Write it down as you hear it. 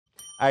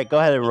All right, go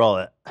ahead and roll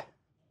it.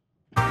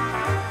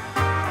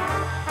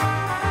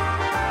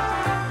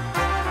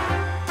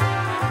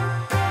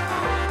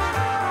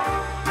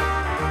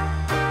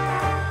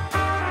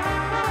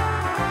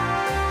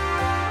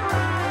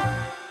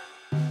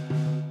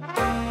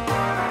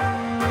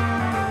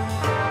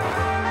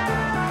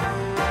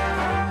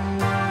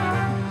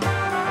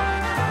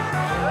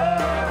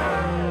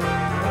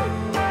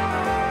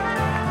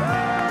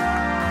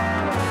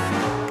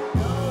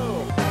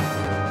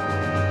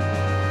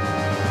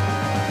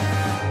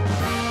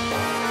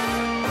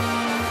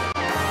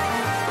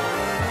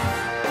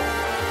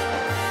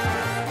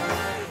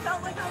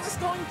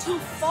 To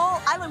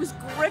fall. I was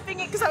gripping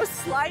it because I was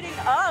sliding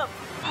up.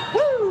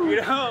 Woo! You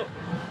know,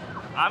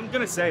 I'm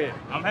gonna say it.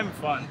 I'm having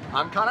fun.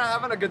 I'm kind of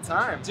having a good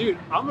time. Dude,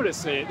 I'm gonna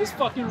say it. This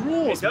fucking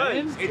rules,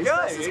 man. It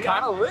does. It's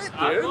kind of lit, dude.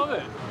 I love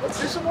it.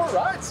 Let's do some more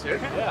rides,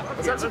 dude. Yeah.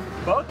 Let's have some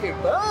fucking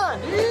fun,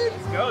 dude.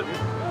 Let's go, dude.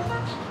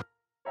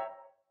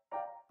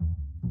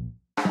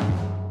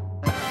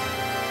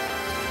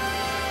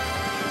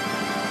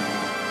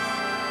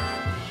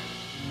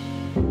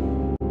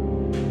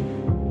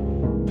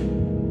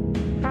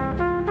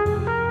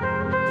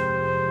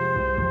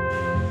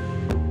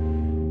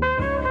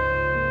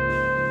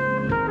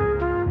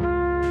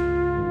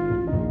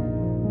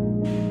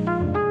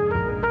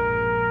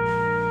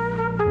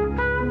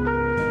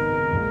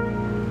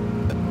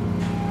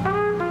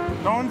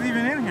 No one's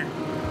even in here.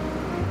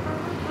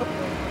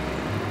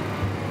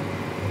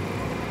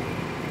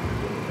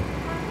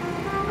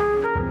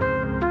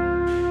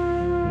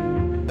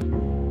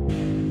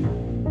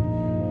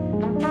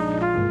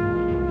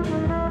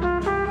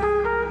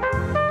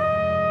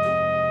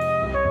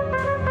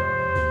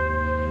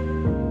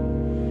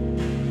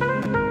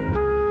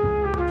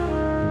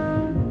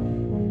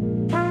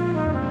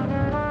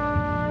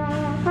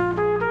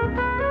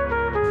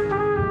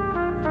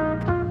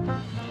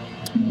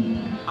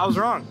 I was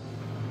wrong.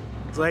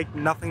 It's like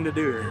nothing to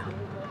do here.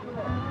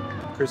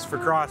 Christopher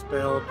Cross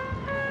bailed.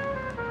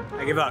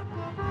 I give up.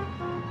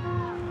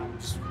 I'm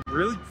just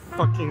really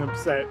fucking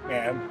upset,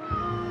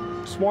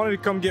 man. Just wanted to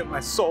come get my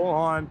soul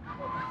on.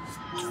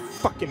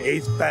 Fucking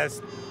Ace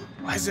Fest.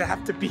 Why does it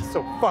have to be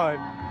so fun?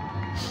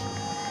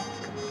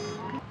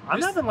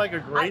 I'm having like a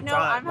great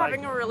time. I'm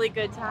having a really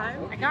good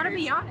time. I gotta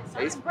be honest.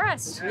 I'm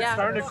impressed. It's Yeah.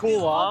 starting to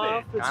cool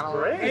off. It's Kinda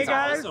great. lit. Hey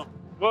guys, Awesome.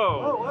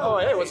 Whoa. Oh,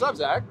 hey, what's up,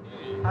 Zach?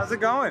 how's it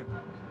going?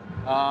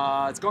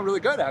 It's going really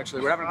good,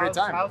 actually. We're having a great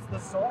time. How's the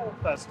Soul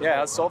Festival?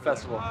 Yeah, it's Soul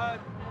Festival.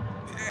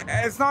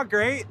 It's not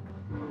great.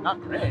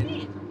 Not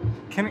great.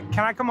 Can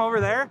I come over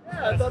there?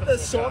 Yeah, I thought the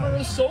summer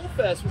of Soul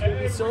Fest was gonna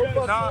be so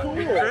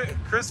fucking cool.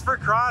 Christopher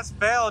Cross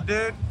bailed,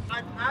 dude.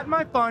 I've had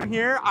my fun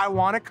here. I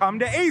want to come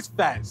to Ace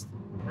Fest.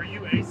 Are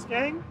you Ace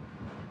Gang?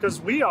 Because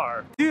we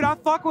are. Dude, I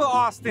fuck with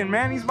Austin,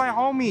 man. He's my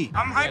homie.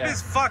 I'm hype Yeah.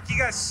 as fuck. You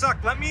guys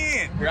suck. Let me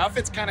in. Your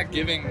outfit's kind of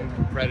giving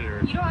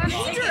Predator. You don't have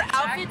to. Your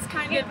outfit's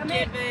kind of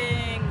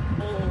giving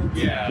old.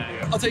 Yeah.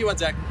 I'll tell you what,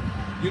 Zach.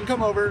 You can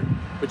come over,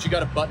 but you got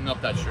to button up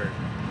that shirt.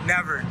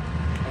 Never.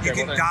 Okay, You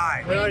can well then.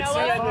 die. You know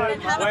what? Then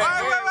have a Wait,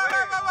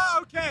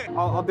 okay.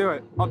 I'll do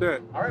it. I'll do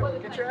it. All right, well,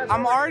 get your ass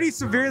I'm over. already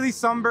severely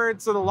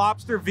sunburned, so the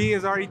lobster V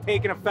has already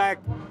taken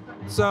effect.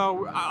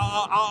 So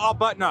I'll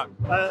button up.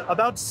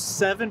 About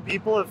 7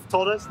 people have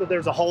told us that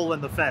there's a hole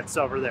in the fence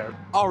over there.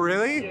 Oh,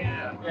 really?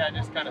 Yeah,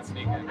 just kind of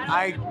sneak in.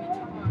 I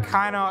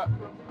kind of.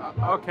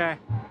 Okay.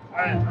 All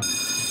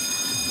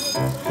right.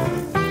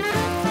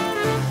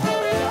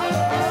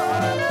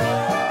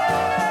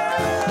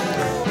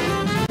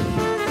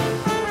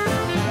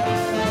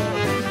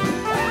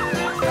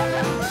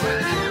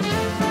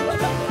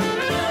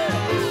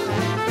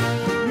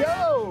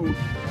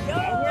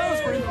 That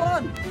was pretty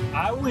fun.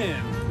 I win.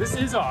 This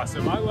is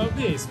awesome. I love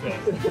the Ace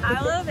Fest.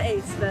 I love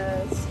Ace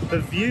Fest. The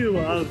view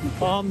of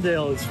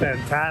Palmdale is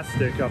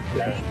fantastic up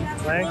there.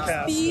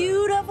 Looks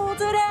beautiful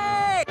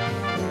today.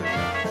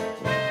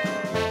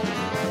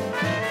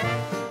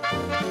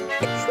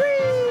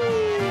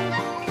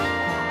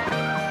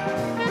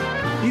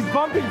 He's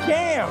bumping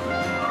Cam.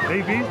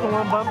 AB's the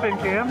one bumping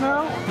Cam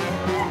now?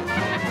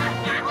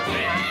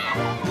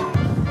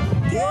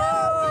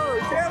 Whoa!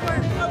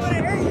 Chandler, somebody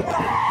hate you.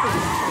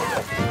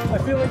 I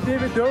feel like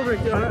David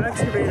Dobrik on an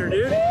excavator,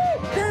 dude.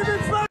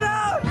 David, slow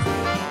down!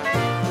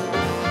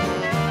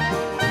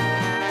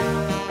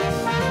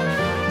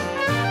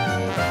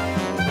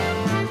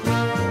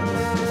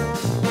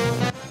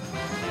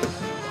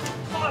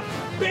 Oh,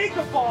 big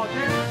ball,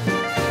 dude!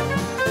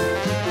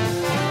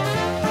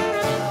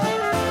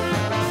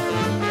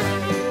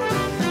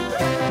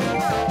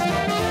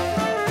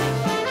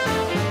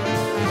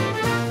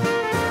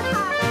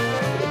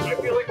 I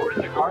feel like we're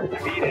in the Garden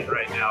of Eden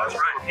right now.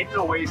 It's an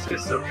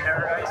oasis of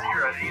paradise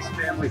here at Ace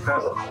Family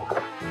Festival.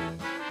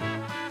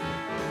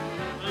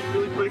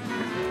 Really quick.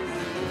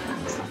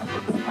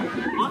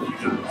 I love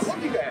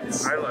you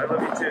guys. I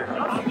love you too. I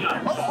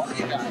love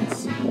you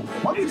guys.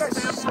 I love you guys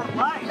for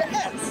life.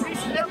 Yes.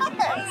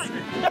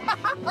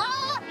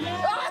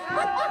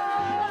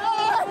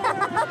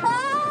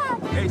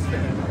 Ace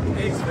fan,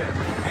 Ace fan,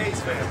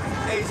 Ace fan,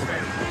 Ace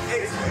fan,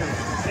 Ace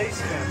fan.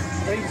 Ace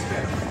family. Ace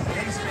family.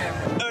 Ace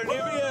family.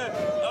 Olivia!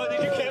 Oh,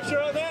 did you capture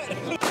all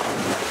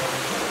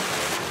that?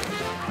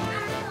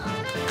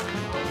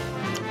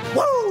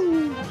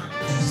 Woo!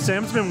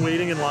 Sam's been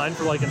waiting in line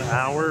for like an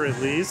hour at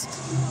least,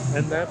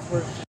 and that's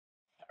where.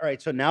 All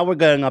right, so now we're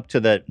going up to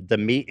the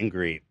meet and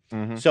greet.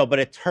 So, but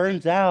it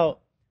turns out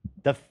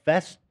the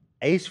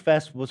Ace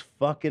Fest was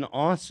fucking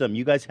awesome.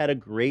 You guys had a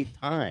great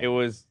time. It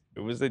was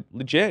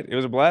legit. It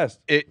was a blast.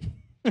 It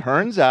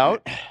turns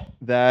out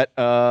that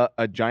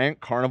a giant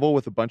carnival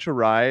with a bunch of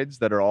rides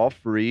that are all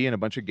free and a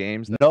bunch of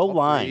games that No are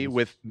all free lines.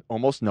 with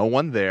almost no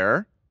one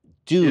there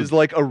Dude. is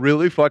like a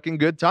really fucking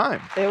good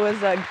time. It was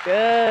a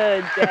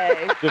good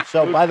day.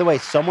 So, by the way,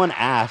 someone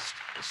asked.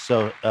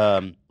 So,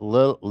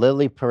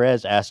 Lily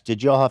Perez asked,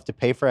 "Did y'all have to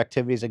pay for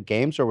activities and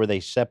games, or were they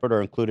separate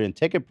or included in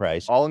ticket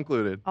price?" All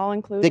included. All The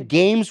included.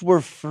 games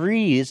were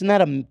free. Isn't that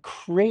a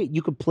great?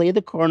 You could play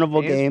the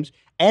carnival games,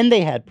 and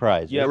they had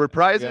prizes. There were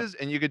prizes,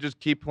 and you could just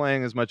keep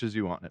playing as much as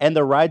you wanted. And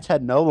the rides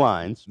had no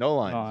lines. No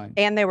lines.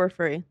 And they were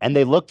free. And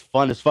they looked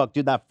fun as fuck,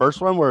 dude. That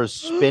first one where it was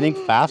spinning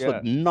fast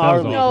looked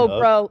gnarly. No, though.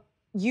 bro.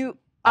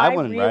 I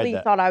wouldn't ride really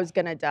that. thought I was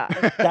gonna die.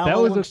 That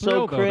was a looked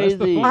thrill, so though. That's the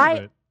crazy. fun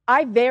of it.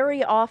 I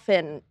very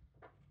often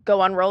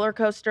go on roller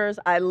coasters.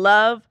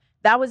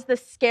 That was the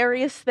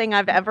scariest thing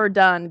I've ever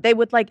done.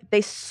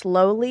 They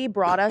slowly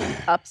brought us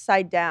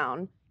upside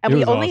down. And It we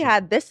was only awesome.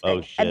 had this Oh,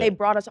 thing, and they shit.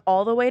 brought us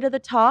all the way to the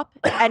top,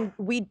 and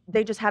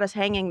they just had us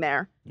hanging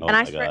there. Oh and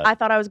my God. I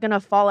thought I was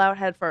gonna fall out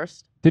head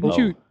first. Didn't Oh.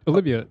 you,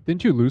 Olivia?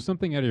 Didn't you lose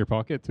something out of your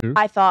pocket too?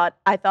 I thought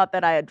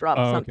that I had dropped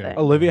Oh, okay. something.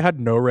 Olivia had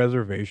no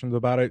reservations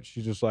about it.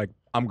 She's just like,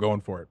 I'm going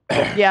for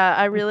it. Yeah,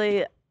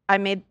 I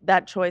made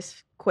that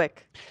choice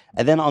quick.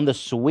 And then on the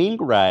swing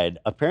ride,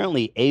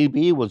 apparently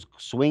AB was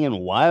swinging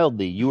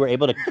wildly. You were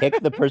able to kick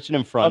the person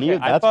in front of you.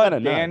 I That's thought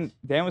kind of nuts.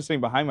 Dan was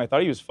sitting behind me. I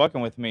thought he was fucking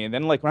with me. And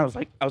then like when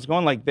I was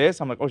going like this,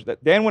 I'm like, oh,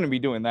 Dan wouldn't be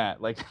doing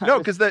that. Like No,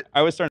 because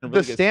I was starting to the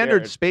really get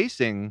standard scared.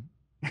 spacing,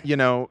 you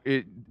know,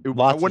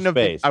 Lots of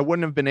space. I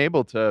wouldn't have been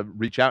able to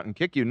reach out and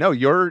kick you. No,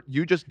 you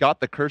just got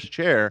the cursed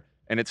chair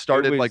and it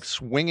started like was-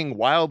 swinging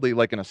wildly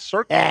like in a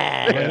circle.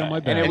 Right on my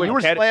And, back. would you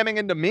were cat- slamming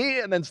into me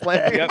and then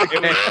slamming Yep, into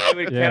it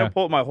would Yeah.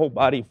 catapult my whole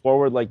body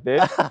forward like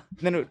this. And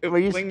then it Were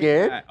you fling me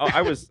scared? back. Oh,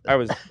 I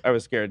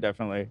was scared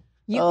definitely.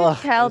 You Ugh.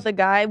 could tell the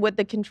guy with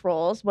the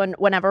controls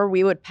whenever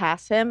we would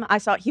pass him, I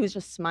saw he was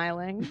just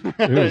smiling.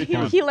 It was he,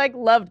 fun. he like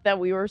loved that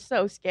we were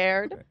so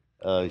scared.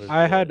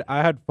 I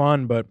had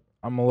fun, but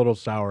I'm a little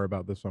sour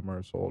about the Summer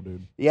of Soul,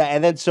 dude. Yeah,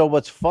 and then so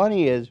what's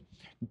funny is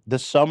the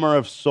Summer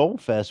of Soul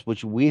Fest,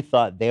 which we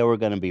thought they were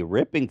going to be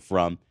ripping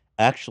from,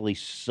 actually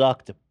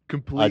sucked.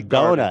 complete A donut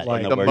garbage. in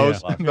Like the the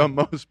worst most way. the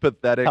most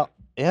pathetic thing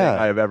Yeah.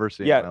 I have ever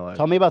seen Yeah. in my life.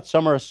 Tell me about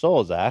Summer of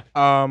Soul, Zach.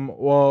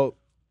 Well,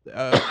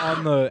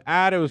 on the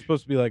ad, it was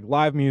supposed to be like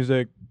live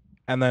music,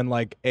 and then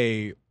like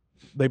they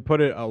put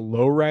it a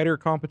lowrider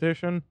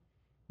competition,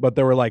 but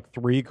there were like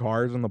 3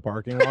 cars in the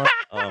parking lot,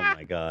 Oh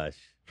my gosh.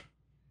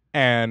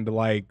 and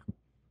like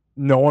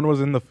no one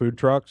was in the food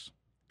trucks.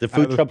 The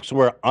food was- trucks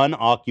were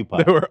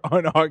unoccupied. They were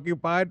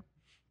unoccupied.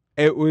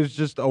 It was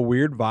just a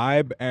weird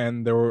vibe,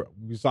 and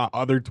we saw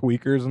other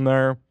tweakers in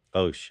there.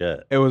 Oh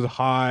shit. It was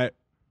hot,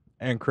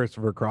 and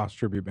Christopher Cross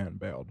tribute band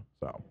bailed.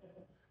 So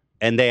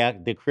And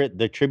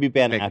the tribute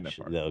band Making that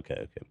actually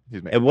okay.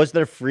 He's And was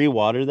there free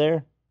water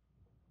there?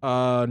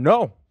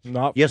 no,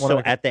 not Yeah, from what so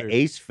I could at the see.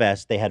 Ace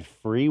Fest they had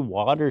free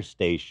water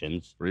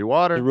stations free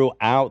water.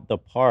 throughout the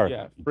park.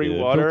 Yeah, free dude.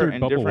 water Filtered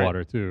and bubble different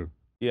water too.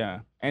 Yeah.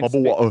 And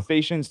Bubble water.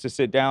 stations to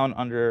sit down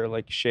under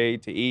like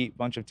shade to eat,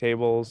 bunch of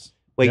tables.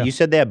 Wait, Yeah. you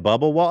said they had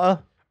bubble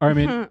water? Or I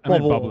meant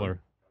Bubble. bubbler,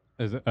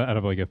 as out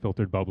of like a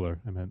filtered bubbler.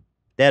 I meant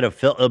They had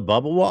a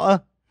bubble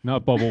water?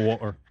 not bubble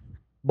water.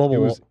 Bubble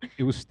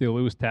It was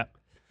tap.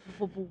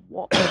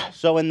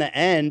 So in the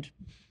end,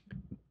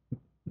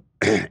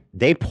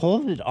 they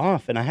pulled it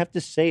off, and I have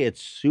to say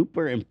it's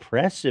super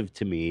impressive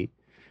to me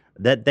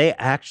that they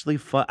actually.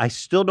 I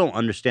still don't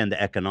understand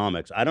the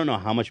economics. I don't know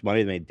how much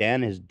money they made.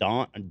 Dan has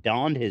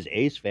donned his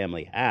Ace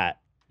Family hat,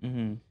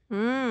 Mm-hmm.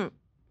 Mm.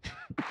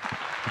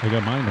 I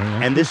got mine. Right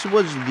now. and this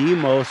was the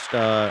most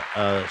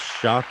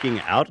shocking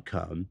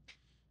outcome.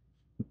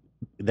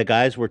 The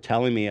guys were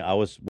telling me I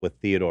was with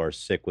Theodore,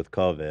 sick with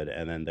COVID,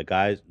 and then the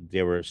guys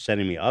they were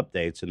sending me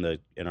updates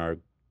in our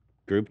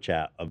group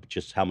chat of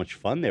just how much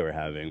fun they were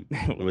having.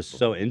 It was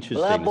so interesting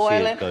to see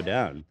it go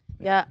down.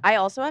 Yeah, I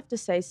also have to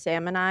say,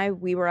 Sam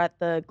and we were at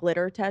the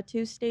glitter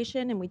tattoo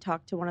station, and we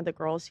talked to one of the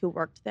girls who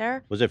worked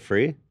there. Was it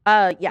free?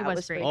 Yeah, It it was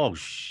was free. free. Oh And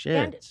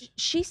shit!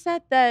 she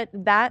said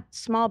that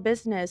small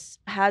business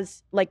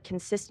has like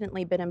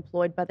consistently been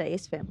employed by the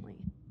Ace family,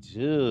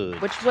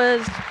 Dude. which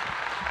was,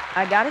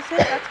 I gotta say,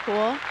 that's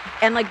cool.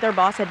 And like their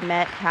boss had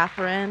met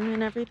Catherine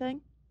and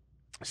everything.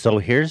 So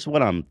here's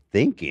what I'm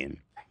thinking.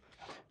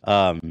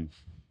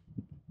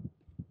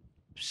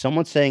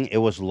 Someone's saying it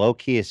was low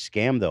key a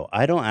scam, though.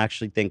 I don't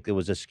actually think it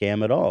was a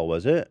scam at all,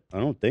 was it? I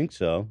don't think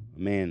so. I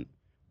mean,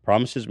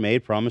 promises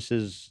made,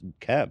 promises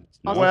kept.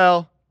 No?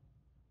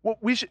 Well,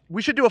 we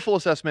should do a full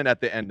assessment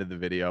at the end of the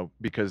video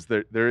because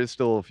there is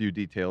still a few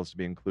details to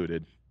be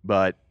included.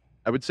 But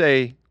I would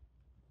say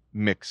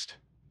mixed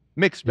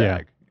Yeah.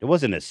 bag. It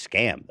wasn't a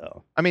scam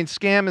though. I mean,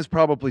 scam is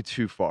probably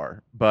too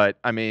far, but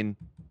I mean,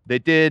 they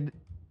did.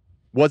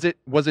 Was it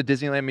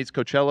Disneyland meets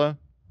Coachella?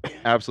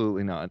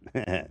 Absolutely not.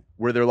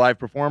 Were there live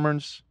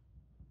performers?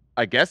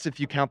 I guess if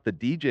you count the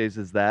DJs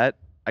as that,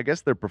 I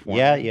guess they're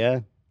performing. yeah.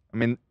 I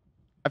mean,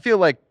 I feel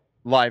like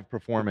live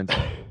performance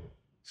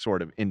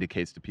sort of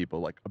indicates to people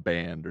like a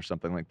band or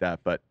something like that,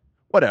 but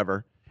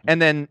whatever.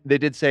 And then they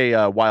did say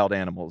wild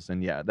animals,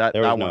 and yeah, that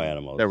There was that no one,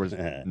 animals. There was no.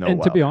 And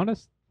wild to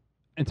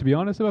be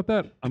honest about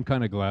that, I'm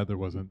kind of glad there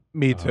wasn't.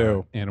 Me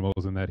too.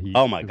 Animals in that heat.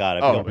 Oh my god, I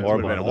Oh, feel it would've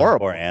horrible. been for those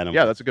horrible. Poor animals.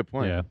 Yeah, that's a good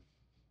point. Yeah.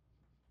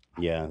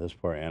 Yeah, those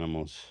poor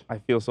animals. I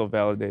feel so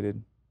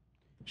validated.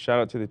 Shout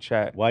out to the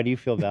chat Why do you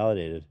feel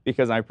validated?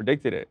 because I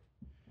predicted it.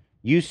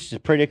 You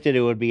predicted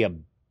it would be a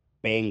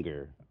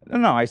banger.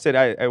 No, I said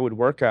I would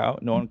work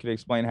out. No one could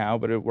explain how,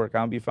 but it would work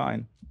out and be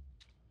fine.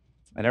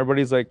 And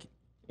everybody's like,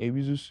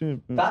 AB's a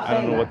simp. I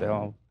don't know what the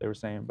hell they were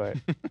saying, but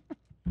I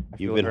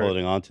You've feel been very-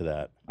 holding on to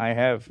that. I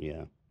have.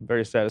 Yeah. I'm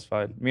very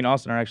satisfied. Me and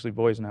Austin are actually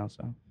boys now,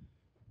 so.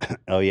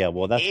 Oh yeah,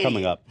 well that's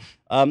coming up.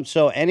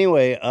 So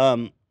anyway,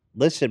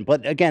 listen,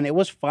 but again, it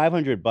was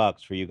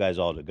 $500 for you guys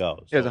all to go.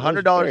 Yeah, it's So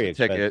 $100 very a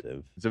ticket.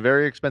 expensive. It's a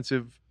very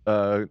expensive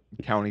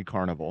county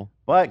carnival.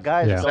 But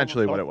guys, Yeah. don't,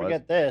 Essentially what don't it was.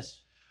 forget this.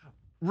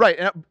 Right,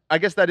 and I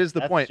guess that is the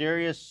That's point.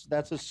 Serious.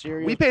 That's a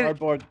serious We paid-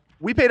 cardboard.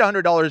 We paid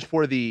 $100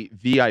 for the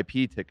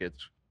VIP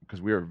tickets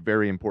because we are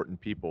very important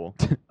people.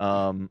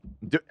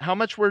 How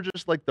much were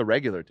just like the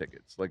regular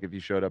tickets? Like if you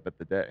showed up at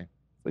the day?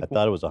 I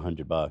thought it was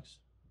 $100.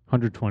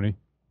 120.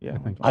 Yeah. I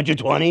think.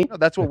 120. No,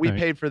 that's what we Okay.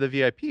 paid for the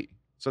VIP.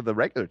 So the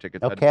regular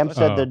tickets. No, had Cam less.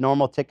 said Oh. the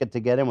normal ticket to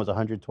get in was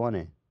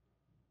 120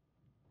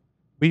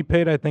 We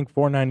paid, I think,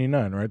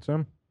 $4.99, right,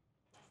 Sam?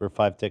 for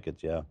 5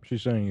 tickets. Yeah.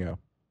 She's saying yeah.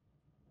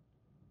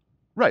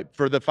 Right,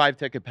 for the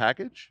 5-ticket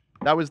package.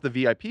 That was the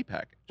VIP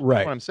package. Right.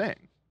 That's what I'm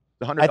saying.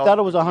 The $100 I thought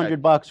it was for the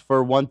 $100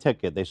 for one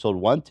ticket. They sold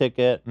one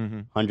ticket,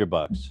 Mhm.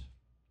 $100.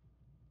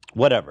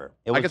 Whatever.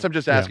 It I was- guess I'm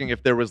just yeah. asking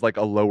if there was like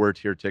a lower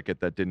tier ticket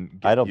that didn't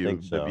give I don't you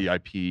think so. the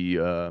VIP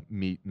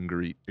meet and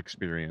greet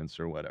experience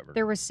or whatever.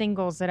 There were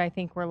singles that I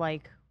think were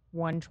like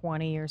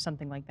 120 or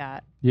something like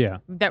that. Yeah.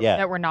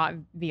 That were not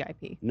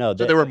VIP. No,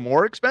 So they were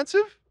more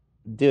expensive?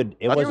 dude.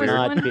 It That's was weird.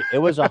 not. One- It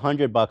was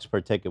 $100 per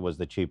ticket. Was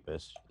the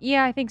cheapest.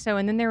 Yeah, I think so.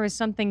 And then there was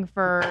something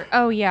for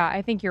oh yeah,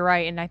 I think you're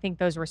right. And I think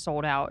those were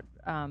sold out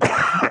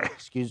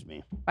Excuse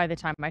me. by the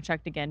time I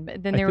checked again.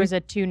 But then I there was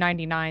a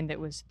 $2.99 that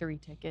was 3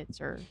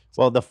 tickets or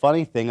Well, the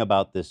funny thing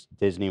about this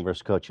Disney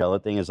versus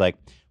Coachella thing is like,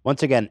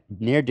 once again,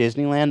 near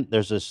Disneyland,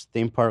 there's this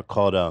theme park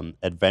called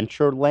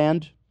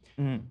Adventureland,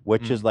 Mhm.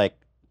 which is like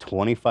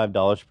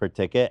 $25 per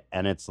ticket,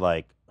 and it's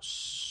like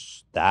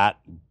that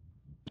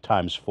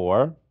times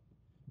 4.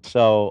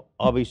 So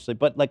obviously,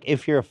 but like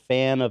if you're a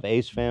fan of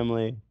Ace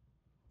Family,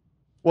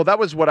 Well, that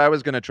was what I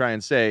was going to try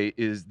and say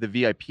is the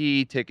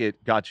VIP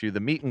ticket got you the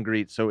meet and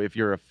greet. So if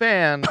you're a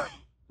fan,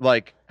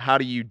 like how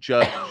do you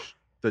judge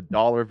the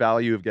dollar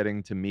value of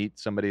getting to meet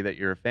somebody that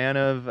you're a fan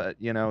of?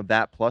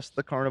 That plus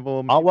the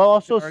carnival. I will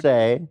also argue.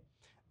 say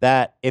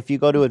that if you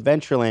go to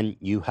Adventureland,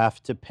 you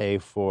have to pay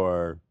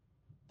for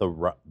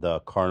the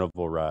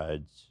carnival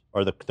rides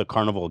or the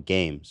carnival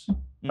games.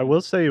 I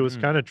will say it was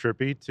Mm. kind of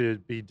trippy to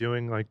be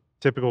doing like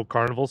typical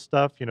carnival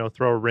stuff,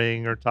 throw a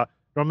ring or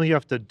normally you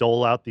have to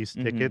dole out these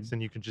tickets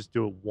and you can just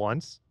do it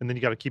once and then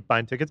you got to keep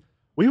buying tickets.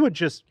 We would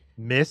just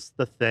miss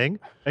the thing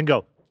and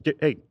go,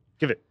 hey,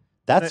 give it.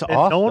 That's And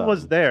awesome. no one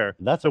was there.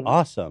 That's So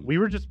awesome. We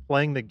were just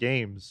playing the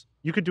games.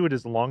 You could do it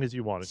as long as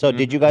you wanted. So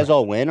did you guys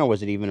all win, or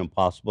was it even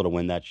impossible to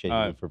win that shit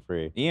even for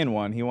free? Ian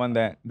won. He won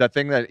that. That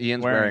thing that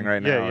Ian's wearing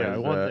right now. Yeah, I is,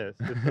 want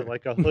this. It's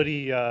like a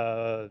hoodie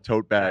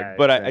tote bag.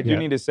 But I do Yeah.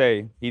 need to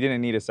say, he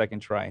didn't need a second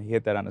try. He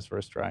hit that on his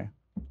first try.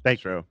 Thank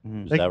True. Is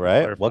Thank that you for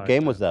right? What clarifying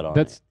game that. was that on?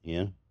 That's-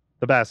 yeah.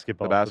 The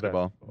basketball. The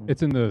basketball.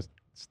 It's in the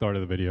start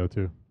of the video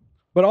too.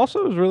 But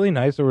also, it was really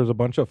nice. There was a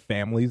bunch of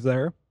families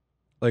there,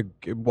 like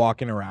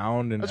walking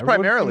around, and That's everyone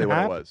primarily seemed what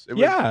it happy. was. It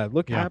was- Yeah,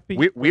 look Yeah. happy.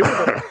 We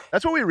were.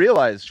 That's what we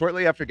realized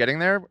shortly after getting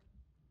there,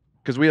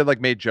 because we had like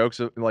made jokes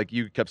of, like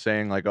you kept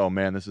saying like, oh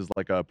man, this is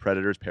like a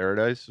predator's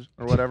paradise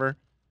or whatever.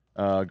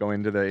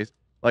 Going to the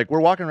like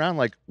we're walking around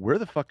like we're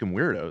the fucking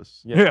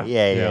weirdos. Yeah.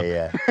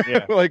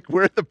 Yeah. Like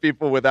we're the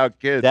people without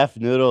kids. Def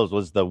Noodles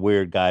was the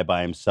weird guy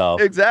by himself.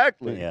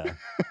 Exactly. Yeah.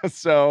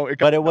 So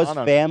But it was dawned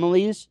on us.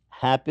 families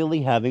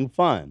happily having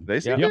fun. They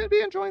seem Yeah. to be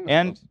enjoying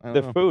And themselves. I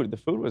the don't know. food. The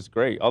food was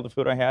great. All the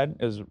food I had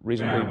is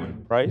reasonably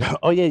priced.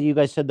 Oh yeah, you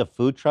guys said the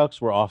food trucks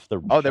were off the.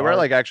 Oh, they were chart.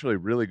 like actually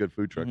really good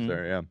food trucks Mhm.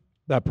 there. Yeah.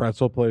 That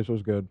pretzel place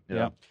was good.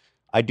 Yeah.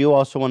 I do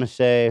also want to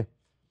say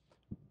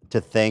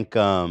to thank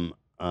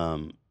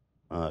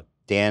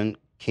Dan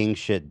King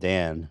Shit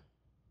Dan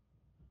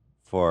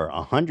for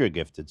 100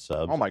 gifted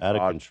subs. Oh my Out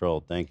of God.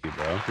 control. Thank you,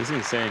 bro. This is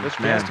insane. This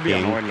He has man, to be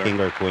an King, Oiler. king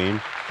or queen.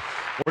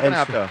 We're gonna And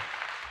have to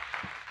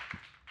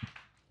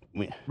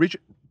We- reach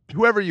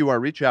whoever you are.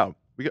 Reach out.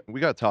 We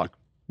got to talk.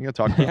 We got to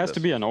talk. He about has to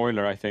this. be an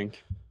Oiler, I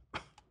think.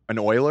 an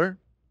Oiler.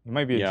 He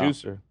might be a Yeah.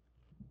 juicer.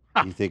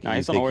 You think, Nah, you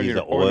he's an think he's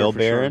Oiler- an Oiler oil for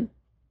sure. baron?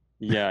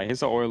 Yeah,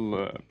 he's an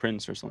oil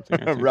prince or something.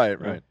 I think. Right,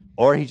 Yeah. right.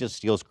 Or he just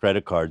steals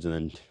credit cards and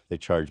then they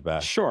charge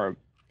back. Sure,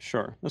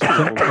 sure. That's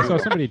I pretty cool. saw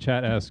somebody in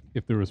chat ask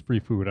if there was free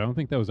food. I don't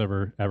think that was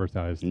ever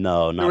advertised.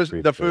 No, not There was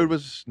free the food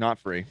was not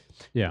free.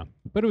 Yeah,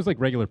 but it was like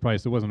regular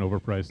price. It wasn't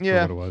overpriced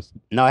Yeah. for what it was.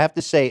 Now I have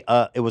to say,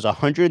 it was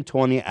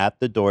 120 at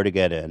the door to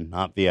get in,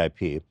 not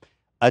VIP.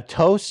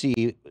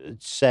 Atosi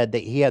said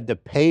that he had to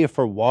pay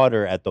for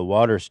water at the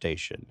water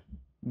station.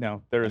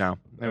 No, there is No.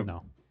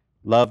 No.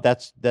 Love,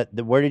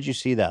 where did you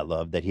see that,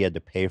 Love? That he had to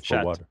pay for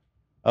Chat. water.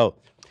 Oh,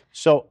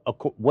 so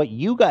what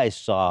you guys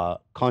saw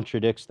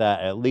contradicts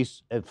that, at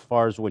least as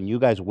far as when you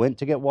guys went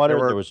to get water,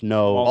 there was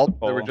no.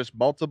 There were just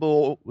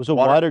multiple. It was a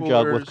water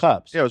jug with coolers.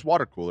 cups. Yeah, it was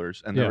water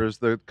coolers, and Yeah. there was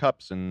the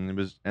cups, and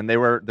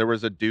there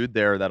was a dude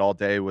there that all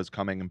day was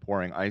coming and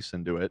pouring ice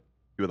into it.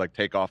 He would like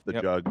take off the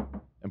jug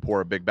and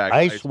pour a big bag. of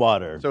Ice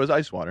water. So it was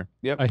ice water.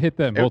 Yep. I hit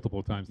that It-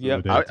 multiple times. The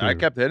other day, I too.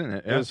 kept hitting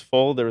it. It Yeah. was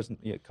full. There was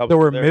cups There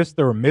were there.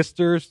 there were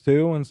misters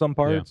too in some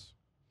parts.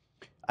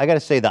 I got to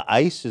say, the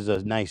ice is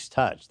a nice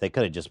touch. They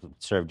could have just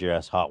served your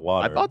ass hot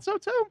water. I thought so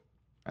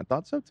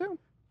too.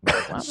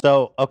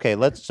 So okay,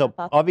 so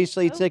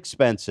obviously it's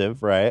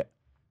expensive, right?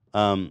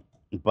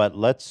 But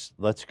let's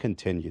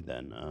continue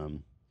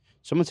then.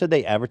 Someone said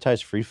they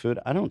advertise free food.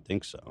 I don't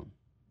think so.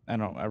 I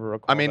don't ever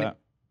recall I mean, that.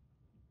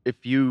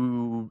 if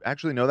you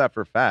actually know that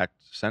for a fact,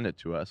 send it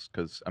to us,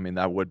 because I mean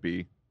that would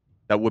be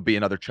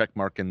another check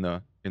mark in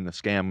the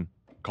scam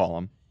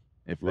column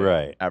if they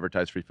Right.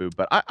 advertise free food.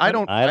 But I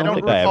don't I don't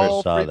think I ever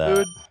recall saw free that.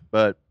 food,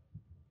 but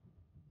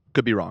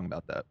could be wrong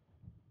about that.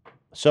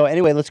 So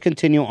anyway, let's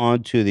continue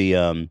on to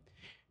the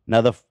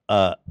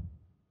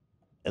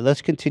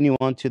let's continue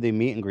on to the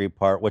meet and greet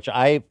part, which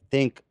I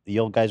think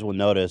you guys will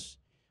notice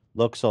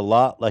looks a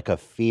lot like a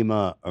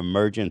FEMA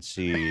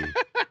emergency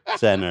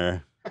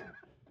center.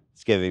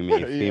 It's giving me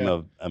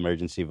FEMA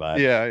emergency vibes.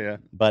 Yeah, yeah.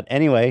 But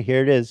anyway,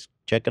 here it is.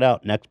 Check it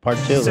out. Next part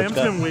 2. Let's Sam's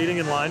go. been waiting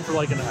in line for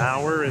like an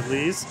hour at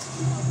least,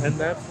 and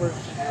that's where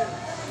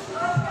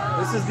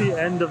this is the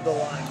end of the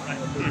line right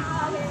here.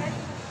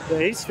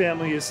 The Ace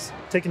family is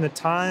taking the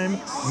time,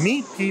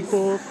 meet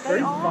people, very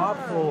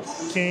thoughtful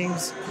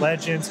kings,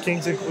 legends,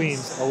 kings and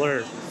queens.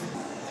 Alert.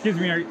 Excuse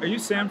me, are you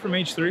Sam from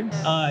H3?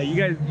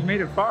 You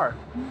made it far.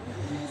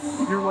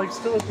 You're like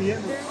still at the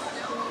end.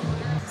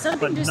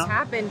 Something But just not-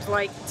 happened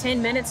like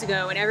 10 minutes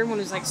ago, and everyone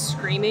was like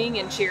screaming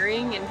and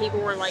cheering, and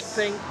people were like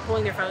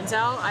pulling their phones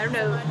out. I don't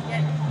know.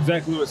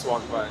 Zach Lewis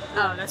walked by.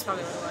 Oh, that's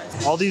probably what it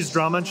was. All these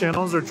drama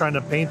channels are trying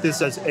to paint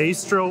this as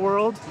Astro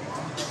World.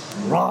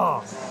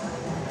 Wrong.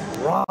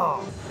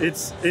 Wrong.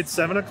 It's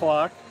 7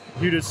 o'clock.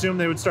 You'd assume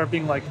they would start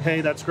being like,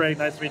 hey, that's great,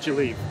 nice to meet you,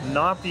 leave.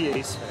 Not the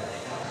Ace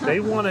family. They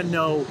want to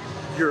know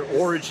your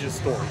origin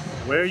story,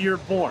 where you're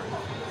born,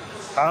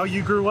 how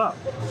you grew up,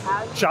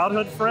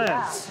 childhood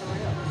friends,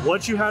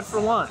 what you had for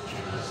lunch.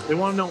 They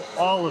want to know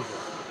all of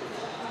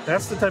it.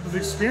 That's the type of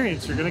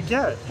experience you're going to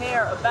get.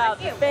 Care about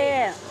the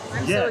fam.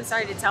 I'm Yeah. so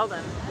excited to tell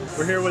them.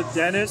 We're here with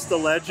Dennis, the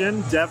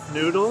legend, Def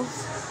Noodles.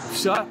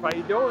 What's up? How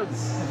you doing?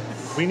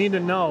 We need to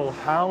know,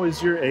 how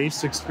is your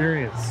Ace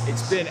experience?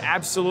 It's been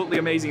absolutely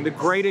amazing. The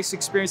greatest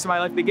experience of my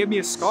life. They gave me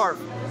a scarf.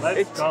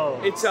 Let's go.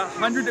 It's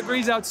 100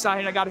 degrees outside,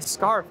 and I got a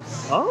scarf.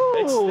 Oh,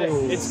 it's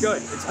good. It's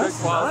good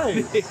that's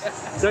quality. nice.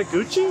 Is that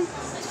Gucci?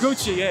 It's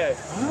Gucci, yeah.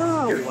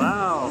 Oh,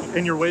 wow.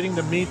 And you're waiting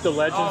to meet the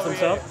legends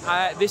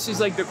themselves? This is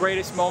like the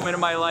greatest moment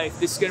of my life.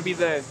 This is gonna be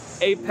the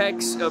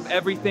apex of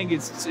everything.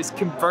 It's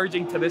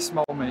converging to this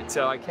moment,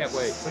 so I can't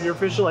wait. So you're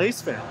official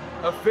Ace fan?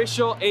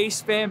 Official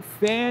Ace fan.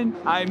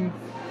 I'm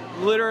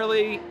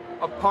literally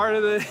a part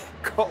of the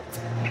cult.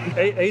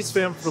 Ace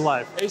fan for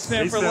life. Ace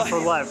fan for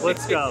life.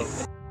 Let's go.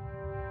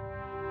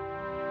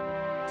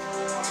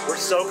 We're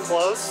so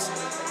close.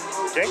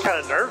 Getting kind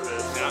of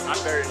nervous. Yeah,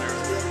 I'm very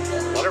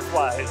nervous.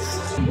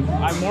 Butterflies.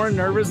 I'm more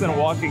nervous than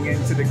walking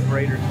into the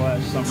greater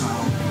class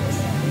somehow.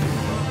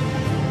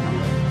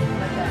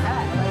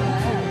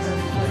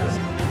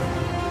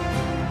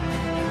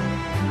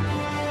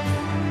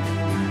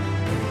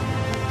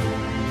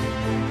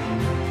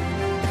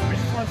 We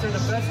just want to say the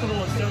festival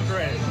was so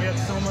great. We had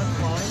so much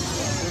fun.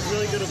 It was a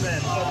really good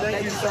event. So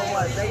thank you so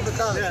much. Thanks for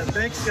coming. Yeah,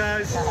 thanks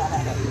guys.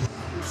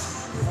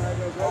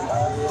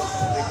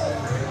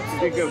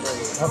 Be good,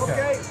 brother.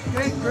 Okay.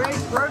 Great,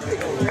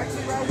 perfect.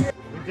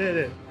 We did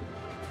it.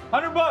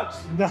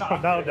 $100. No.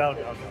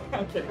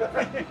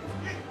 Okay.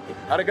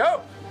 How'd it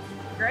go?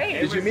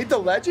 Great. Did you meet the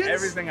legends?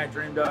 Everything I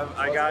dreamed of.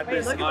 I got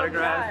this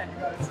autograph.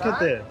 Look at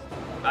this.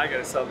 I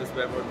gotta sell this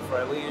bad boy before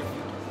I leave.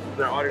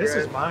 Their autograph. This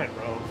is mine,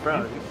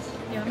 bro.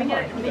 Yeah, let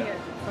me get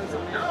it.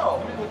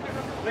 No.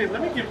 Wait,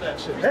 let me give that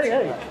shit.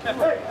 Hey.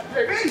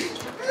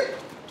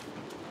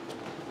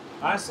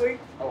 Honestly,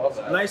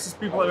 nicest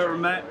people I've ever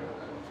met.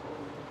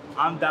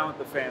 I'm down with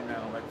the fam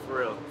now, like for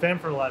real. Fan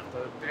for life,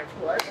 dude.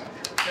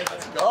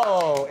 Let's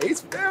go.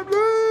 Ace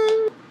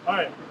family. All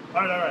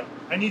right.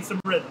 I need some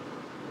rhythm.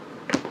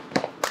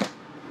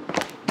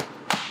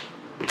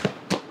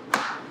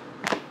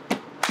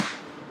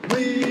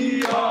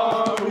 We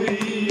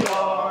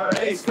are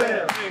Ace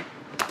family.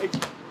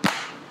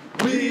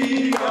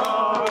 We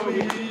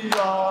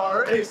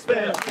are Ace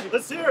family.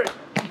 hear it.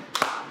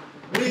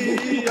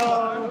 We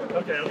are.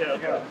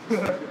 Okay.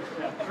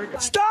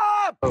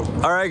 Stop!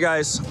 All right,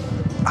 guys.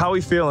 How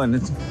we feeling?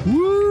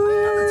 Woo!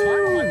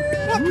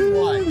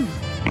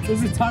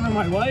 This is the time of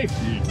my life,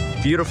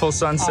 dude. Beautiful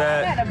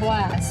sunset. I had a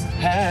blast.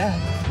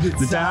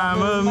 The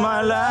time of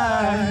my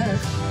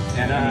life.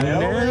 And I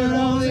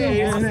only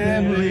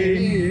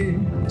family.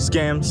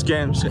 Scam.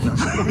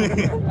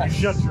 No.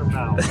 Shut your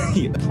mouth.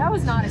 That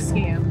was not a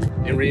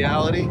scam. In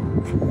reality,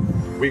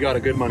 we got a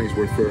good money's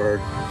worth for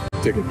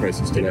our ticket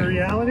prices today. In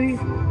reality,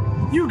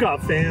 you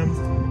got fammed.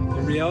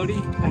 In reality,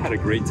 I had a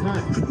great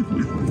time.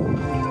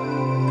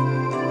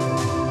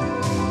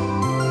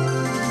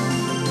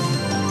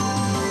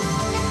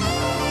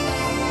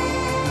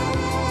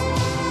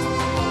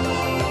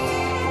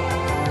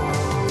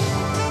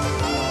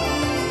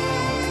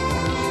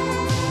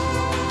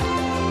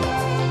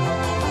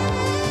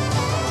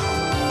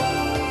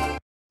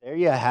 There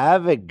you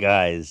have it,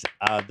 guys.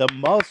 The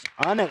most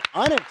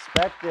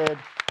unexpected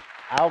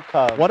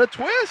outcome. What a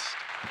twist!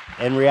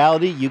 In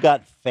reality, you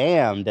got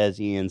fammed, as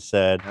Ian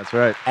said. That's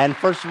right. And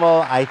first of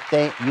all, I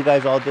think you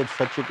guys all did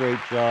such a great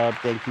job.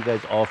 Thank you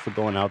guys all for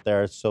going out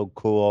there. It's so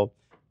cool.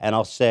 And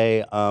I'll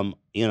say, I'm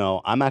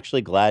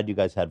actually glad you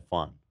guys had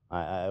fun.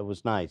 It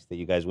was nice that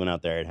you guys went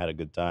out there and had a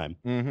good time.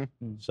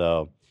 Mm-hmm.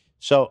 So,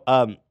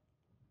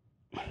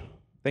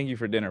 Thank you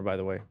for dinner, by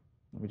the way.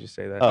 Let me just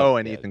say that. Oh,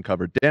 and Ethan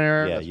covered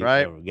dinner. yeah, That's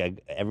right.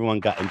 Everyone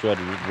enjoyed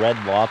Red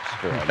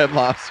Lobster. Red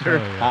Lobster.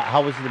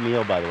 How was the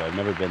meal, by the way? I've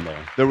never been there.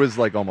 There was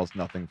like almost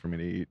nothing for me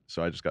to eat,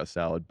 so I just got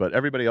salad. But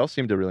everybody else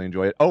seemed to really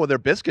enjoy it. Oh, their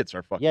biscuits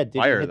are fucking Did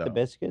fire, you hit though. the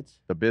biscuits?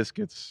 The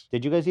biscuits.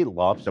 Did you guys eat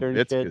lobster and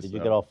shit? biscuits, Did you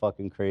though. get all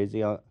fucking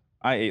crazy on?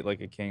 I ate like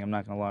a king. I'm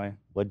not gonna lie.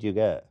 What'd you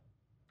get?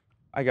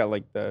 I got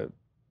like the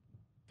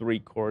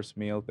 3-course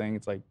meal thing.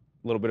 It's like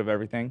a little bit of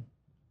everything.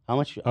 How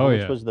much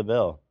was the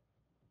bill?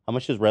 How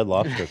much does Red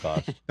Lobster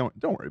cost?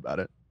 Don't worry about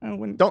it.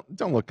 When- Don't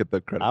look at the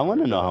credit. I want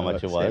to know how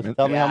much it was. statement.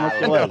 Tell me how much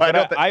it was.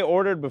 I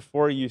ordered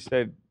before you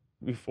said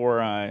you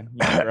were out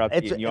to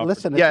eat. And you offered-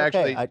 Listen, it's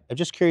okay. I'm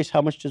just curious,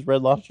 how much does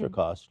Red Lobster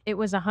cost? It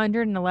was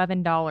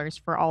 $111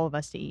 for all of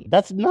us to eat.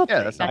 That's nothing.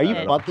 Yeah, that's not Are you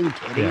bad at all. fucking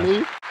kidding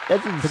me?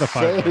 That's the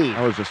five. insane.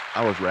 I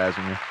was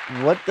razzing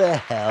you. What the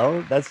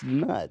hell? That's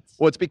nuts.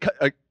 Well, it's because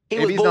He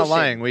if was he's not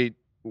bullshitting. lying,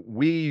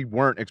 we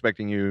weren't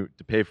expecting you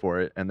to pay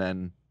for it, and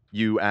then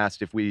you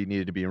asked if we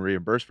needed to be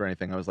reimbursed for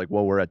anything. I was like,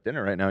 well, we're at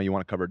dinner right now. You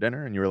want to cover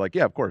dinner? And you were like,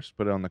 yeah, of course.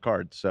 Put it on the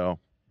card. So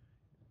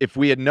if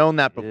we had known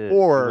that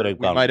before, would've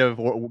we gone- might have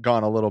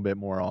gone a little bit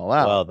more all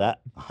out. Well,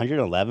 that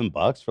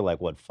 $111 for like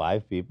what,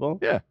 5 people?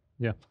 Yeah.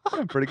 Yeah.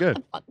 Yeah, pretty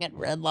good. Fucking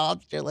Red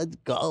Lobster, let's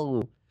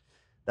go.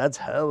 That's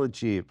hella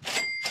cheap.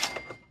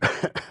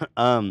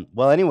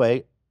 Well,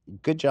 anyway,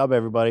 good job,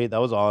 everybody.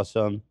 That was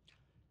awesome.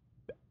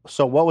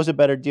 So, what was a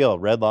better deal,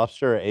 Red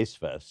Lobster or Ace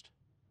Fest?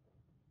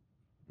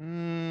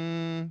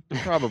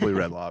 Probably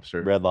Red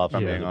Lobster. Red Lobster.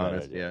 If I'm was being a better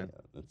honest, idea. yeah.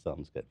 That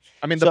sounds good.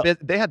 I mean, So-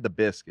 they had the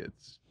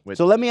biscuits. Which,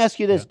 So let me ask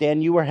you this,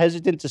 Dan. You were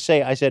hesitant to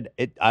say. I said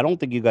I don't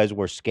think you guys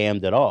were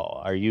scammed at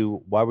all.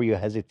 Why were you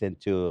hesitant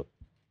to?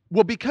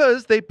 well,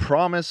 because they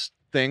promised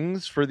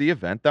things for the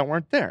event that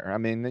weren't there. I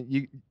mean,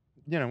 you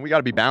know, we got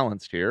to be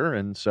balanced here,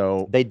 and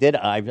so They did.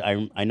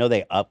 I know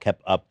they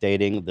kept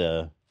updating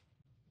the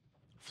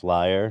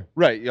flyer.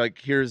 right. Like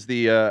here's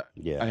the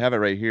Yeah. I have it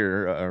right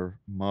here.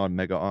 Mod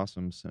Mega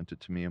Awesome sent it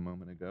to me a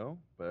moment ago,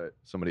 but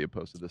somebody had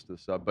posted this to the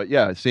sub. But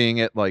yeah, seeing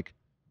it like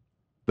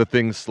the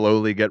things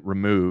slowly get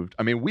removed.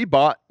 I mean, we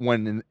bought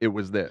when it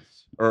was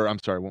this, or I'm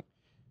sorry.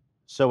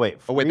 So wait.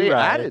 Oh wait, free they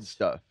added rides.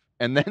 stuff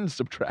and then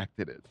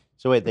subtracted it.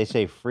 So wait, they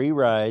say free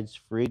rides,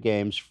 free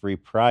games, free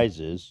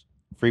prizes,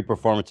 free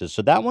performances.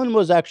 So that one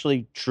was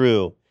actually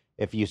true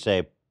if you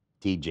say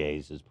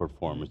DJs as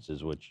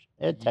performances, which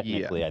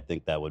technically I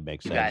think that would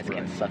make sense. You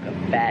guys can suck a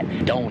fat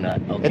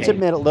donut, okay? It's a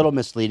little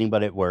misleading,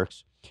 but it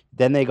works.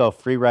 Then they go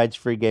free rides,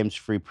 free games,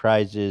 free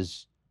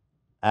prizes,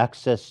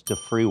 access to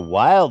free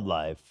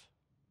wildlife,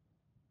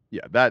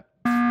 Yeah, that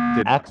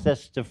did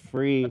access to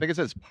free. I think it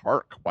says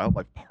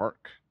wildlife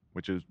park,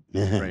 which is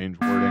strange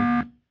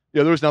wording.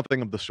 Yeah, there was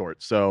nothing of the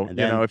sort. So And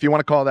then- if you want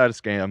to call that a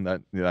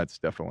scam, that's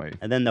definitely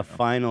And then the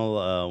final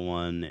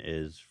one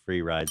is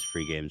free rides,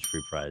 free games,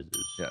 free prizes.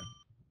 yeah.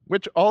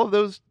 Which all of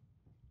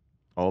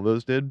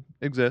those did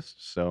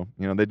exist. So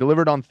they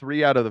delivered on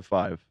 3 out of the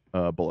 5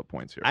 bullet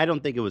points here. I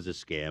don't think it was a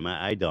scam.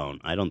 I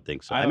don't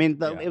think so. I I don't- mean,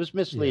 yeah. it was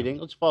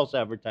misleading. It's false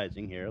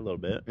advertising here a little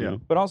bit. you Yeah.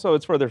 know? But also,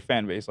 it's for their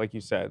fan base, like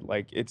you said.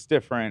 Like it's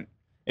different.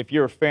 If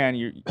you're a fan,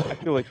 I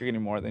feel like you're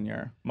getting more than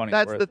your money.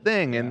 That's worth. the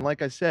thing. And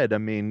like I said, I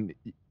mean,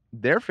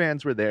 their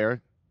fans were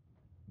there.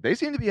 They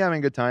seem to be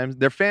having good times.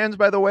 Their fans,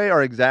 by the way,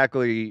 are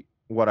exactly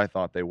what I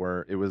thought they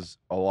were. It was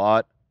a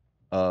lot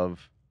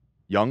of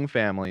young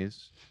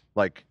families,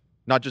 like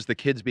not just the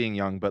kids being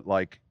young, but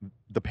like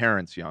the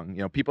parents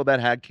young. People that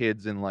had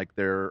kids in like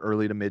their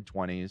early to mid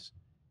 20s,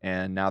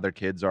 and now their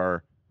kids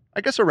are,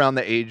 I guess, around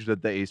the age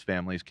that the Ace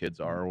family's kids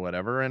are or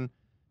whatever. And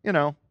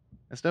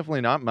it's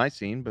definitely not my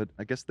scene, but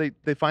I guess they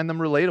find them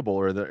relatable,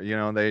 or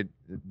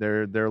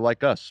they're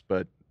like us,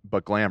 but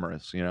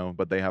glamorous,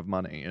 but they have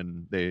money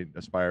and they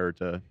aspire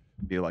to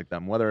be like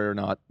them, whether or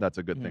not that's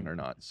a good thing or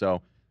not.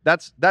 So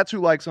that's who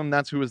likes them.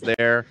 That's who was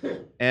there.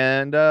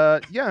 And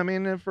yeah, I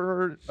mean,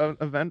 for an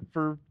event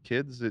for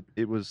kids,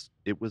 it was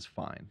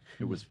fine.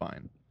 It was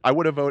fine. I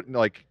would have voted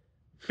like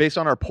based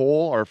on our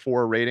poll, our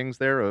 4 ratings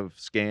there of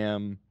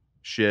scam,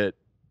 shit,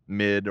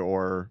 mid,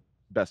 or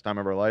best time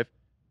of our life.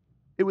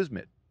 It was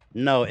mid.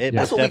 No, it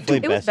was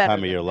definitely best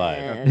time of your life.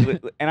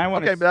 And I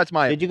want Okay, but that's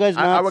my. Did you guys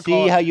I not would see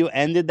call it- how you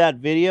ended that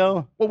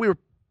video? Well, we were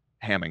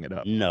hamming it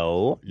up.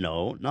 No.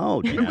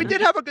 We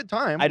did have a good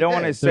time. I don't We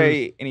want to did.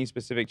 say any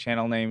specific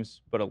channel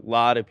names, but a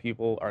lot of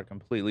people are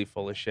completely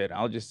full of shit.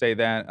 I'll just say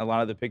that a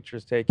lot of the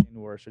pictures taken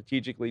were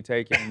strategically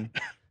taken.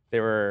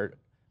 A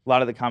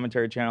lot of the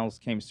commentary channels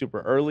came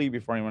super early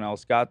before anyone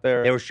else got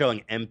there. They were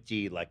showing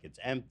empty, like it's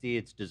empty,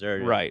 it's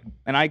deserted. Right.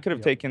 And I could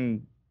have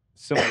taken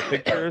similar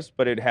pictures,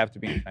 but it'd have to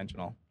be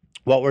intentional.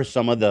 What were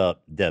some of the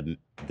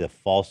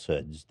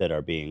falsehoods that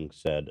are being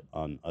said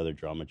on other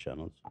drama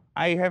channels?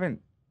 I haven't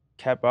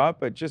kept up,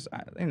 but just,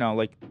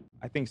 like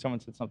I think someone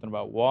said something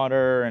about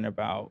water and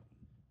about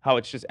how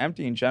it's just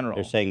empty in general.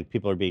 They're saying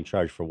people are being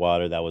charged for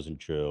water. That wasn't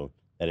true.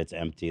 That it's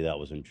empty. That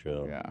wasn't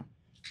true. Yeah.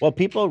 Well,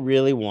 people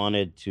really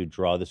wanted to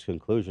draw this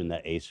conclusion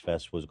that Ace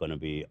Fest was going to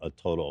be a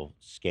total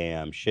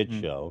scam shit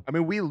show. I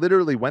mean, we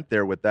literally went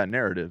there with that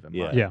narrative in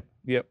mind.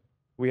 Yep.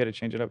 We had to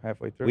change it up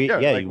halfway through.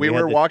 We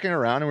were walking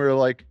around and we were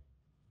like,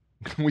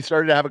 we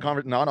started to have a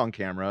conversation, not on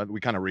camera. We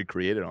kind of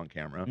recreated on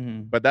camera,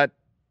 but that,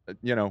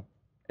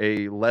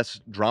 a less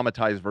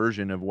dramatized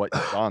version of what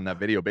you saw in that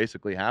video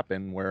basically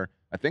happened. Where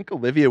I think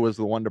Olivia was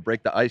the one to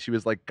break the ice. She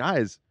was like,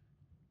 "Guys,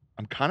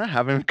 I'm kind of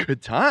having a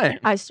good time."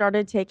 I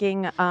started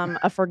taking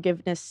a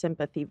forgiveness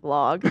sympathy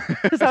vlog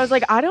because I was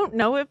like, I don't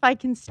know if I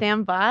can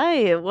stand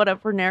by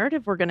whatever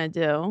narrative we're gonna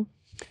do.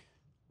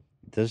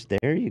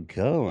 There you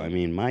go. I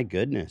mean, my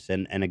goodness.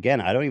 And again,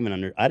 I don't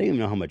even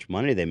know how much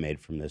money they made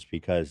from this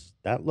because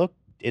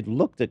it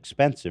looked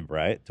expensive,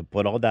 right? To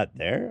put all that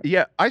there.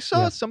 Yeah, I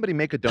saw somebody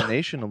make a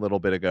donation a little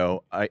bit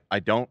ago.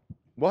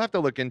 We'll have to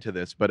look into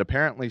this, but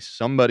apparently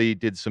somebody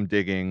did some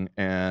digging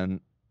and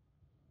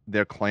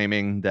they're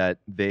claiming that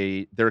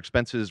their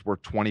expenses were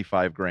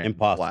 25 grand.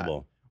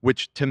 Impossible. Flat,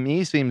 which to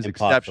me seems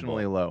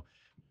exceptionally low.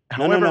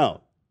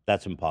 No.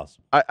 That's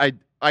impossible.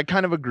 I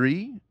kind of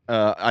agree.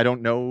 I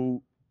don't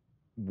know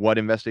what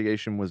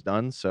investigation was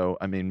done, so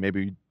I mean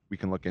maybe we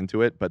can look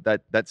into it, but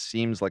that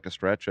seems like a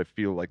stretch. I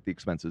feel like the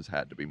expenses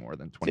had to be more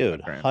than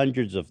 25 grand.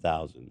 Hundreds of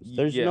thousands.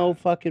 There's no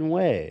fucking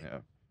way. Yeah.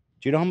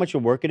 Do you know how much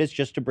work it is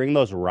just to bring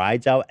those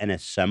rides out and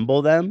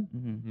assemble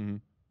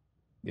them?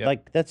 Yep.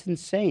 Like that's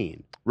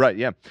insane. Right,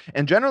 yeah.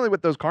 And generally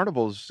with those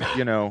carnivals,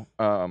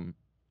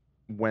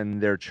 when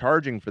they're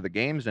charging for the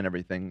games and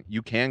everything,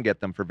 you can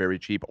get them for very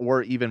cheap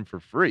or even for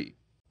free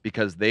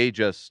because they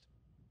just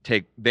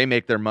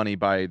make their money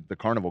by the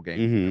carnival games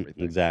and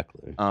everything.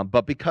 Exactly.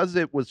 But because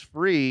it was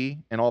free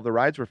and all the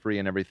rides were free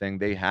and everything,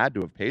 they had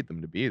to have paid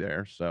them to be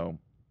there. So,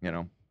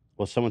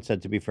 Well, someone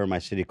said, to be fair, my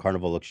city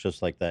carnival looks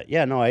just like that.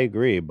 Yeah, no, I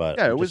agree, but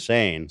Yeah, it I'm was just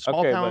saying.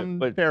 small town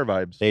fair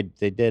vibes.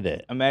 They did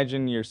it.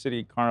 Imagine your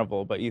city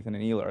carnival, but Ethan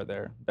and Ela are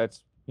there.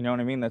 That's, you know what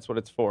I mean? That's what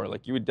it's for.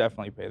 Like, you would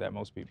definitely pay that,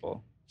 most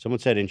people. Someone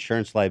said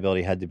insurance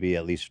liability had to be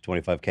at least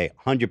 25K,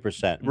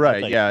 100%. Right,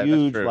 That's a yeah, that's huge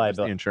true. It's the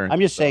liability. insurance I'm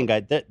just saying,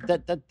 guys,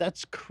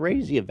 that's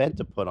crazy event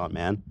to put on,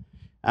 man.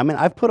 I mean,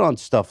 I've put on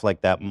stuff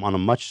like that on a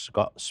much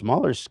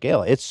smaller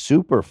scale. It's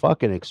super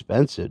fucking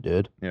expensive,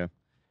 dude. Yeah.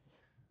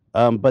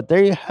 But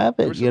there you have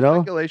There it, was you some know?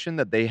 speculation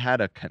that they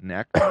had a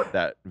connect with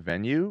that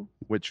venue,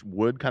 which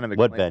would kind of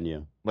What explain-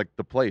 venue? Like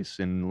the place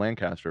in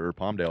Lancaster or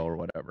Palmdale or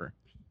whatever.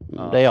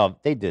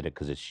 They did it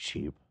because it's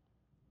cheap.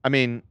 I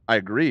mean, I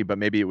agree, but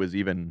maybe it was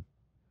even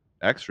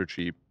extra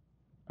cheap.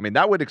 I mean,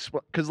 that would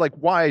explain because, like,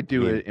 why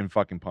do it in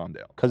fucking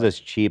Palmdale? Because it's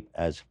cheap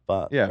as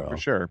fuck. Yeah, bro. for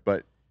sure.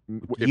 But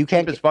if You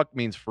can't cheap as fuck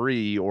means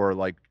free or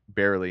like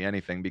barely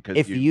anything because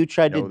If you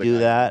tried know to the do guy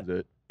that, owns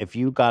it. if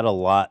you got a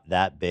lot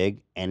that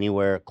big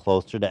anywhere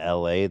closer to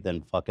LA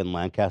than fucking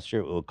Lancaster,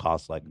 it would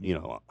cost like,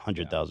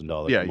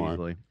 $100,000 Yeah, more.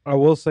 usually. I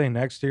will say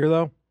next year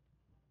though,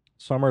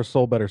 Summer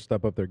Soul better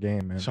step up their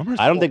game, man.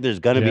 I don't think there's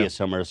gonna be a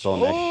Summer Soul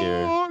next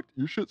year.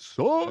 You should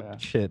suck.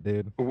 Shit,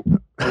 dude.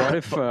 What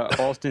if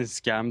Austin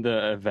scammed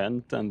the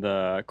event and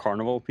the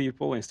carnival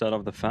people instead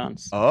of the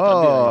fans?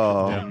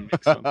 Oh,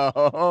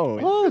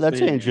 Oh, that's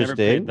They never interesting.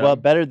 paid Well,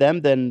 them. better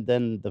them than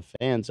the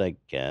fans, I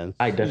guess.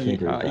 I definitely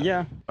agree with that.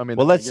 Yeah. I mean,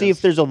 Well, let's see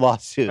if there's a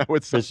lawsuit I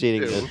would say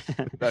proceeding too.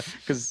 this.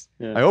 Because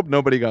I hope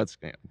nobody got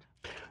scammed.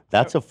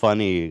 That's a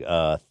funny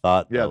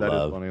thought. Yeah, though, that is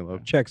Love. funny.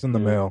 Love. Checks in the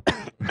mail.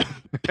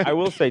 I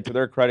will say, to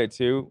their credit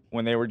too,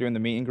 when they were doing the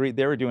meet and greet,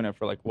 they were doing it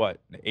for like what,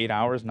 8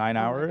 hours, 9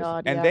 hours,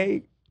 God, and yeah.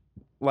 they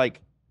like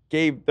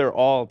gave their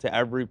all to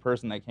every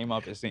person that came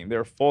up to see them. They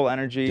were full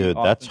energy. Dude,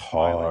 Austin that's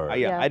smiling. hard.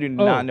 I do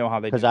not know how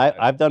they. Because do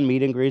that. I've done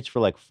meet and greets for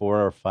like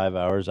 4 or 5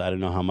 hours. I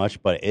don't know how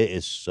much, but it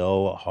is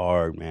so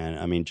hard, man.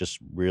 I mean, just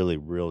really,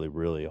 really,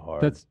 really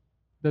hard.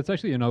 That's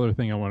actually another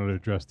thing I wanted to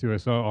address too. I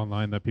saw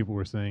online that people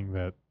were saying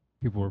that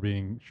people were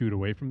being shooed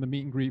away from the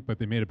meet and greet, but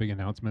they made a big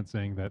announcement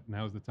saying that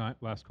now's the time,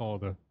 last call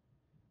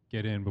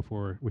get in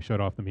before we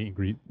shut off the meet and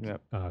greet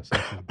Yep.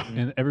 section,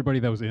 and everybody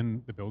that was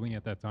in the building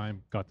at that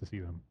time got to see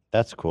them.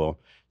 That's cool.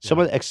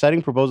 Someone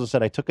exciting proposal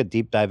said I took a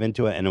deep dive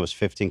into it and it was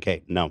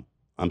 15K. No,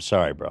 I'm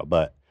sorry, bro,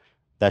 but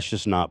that's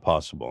just not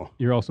possible.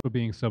 You're also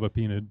being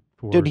subpoenaed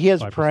for. Dude, he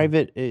has 5%.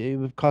 private. It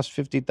would cost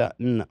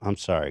 50,000. I'm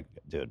sorry,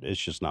 dude.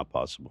 It's just not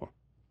possible.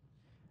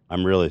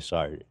 I'm really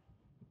sorry.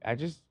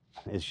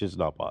 It's just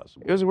not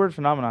possible. It was a weird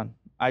phenomenon.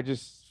 I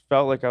just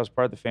felt like I was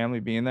part of the family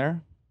being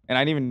there, and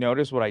I didn't even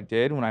notice what I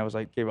did when I was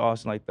like gave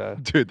Austin like the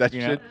dude that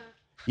you shit. know?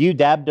 You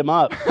dabbed him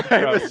up.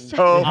 It was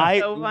so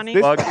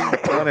funny. fucking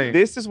funny.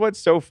 This is what's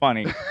so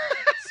funny.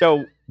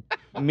 So,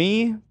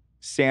 me,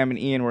 Sam, and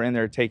Ian were in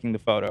there taking the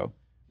photo,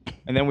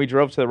 and then we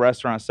drove to the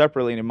restaurant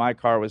separately. And in my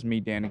car was me,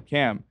 Dan, and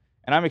Cam.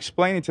 And I'm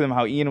explaining to them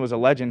how Ian was a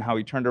legend, how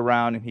he turned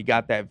around and he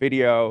got that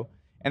video,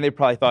 and they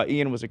probably thought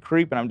Ian was a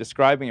creep. And I'm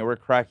describing it. We're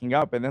cracking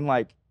up, and then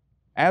like,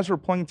 as we're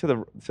pulling to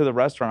the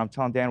restaurant, I'm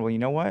telling Dan, well, you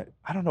know what?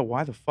 I don't know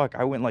why the fuck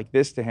I went like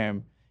this to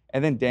him.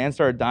 And then Dan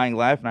started dying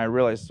laughing. I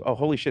realized, oh,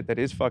 holy shit, that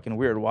is fucking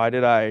weird. Why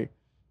did I?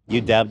 You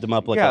dabbed him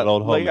up like an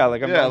old homie. Yeah,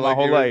 like I've known my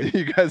whole life.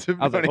 You guys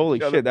have I was like, known holy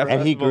each other shit. That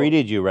And he festival-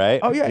 greeted you, right?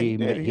 Oh, yeah, He he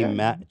did, yeah.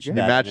 matched He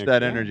that matched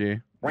that energy.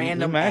 energy.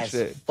 Random matched as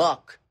it.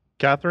 fuck.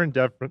 Catherine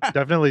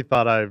definitely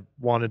thought I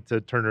wanted to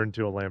turn her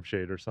into a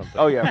lampshade or something.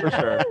 Oh yeah, for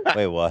sure.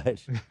 Wait,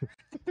 what?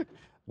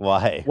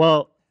 Why?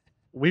 Well,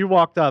 we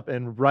walked up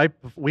and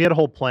we had a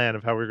whole plan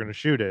of how we were going to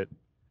shoot it,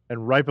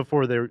 and right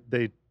before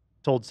they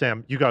told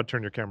Sam, "You got to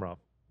turn your camera off.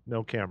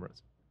 No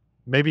cameras."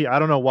 Maybe I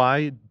don't know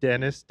why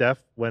Dennis Def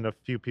went a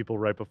few people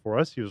right before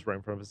us. He was right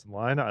in front of us in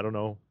line. I don't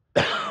know,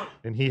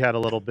 and he had a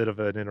little bit of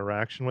an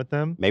interaction with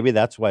them. Maybe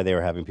that's why they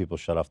were having people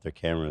shut off their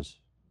cameras.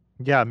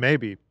 Yeah,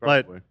 maybe.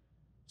 Probably. But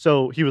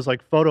so he was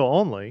like photo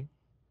only,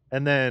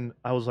 and then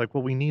I was like,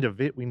 well, we need a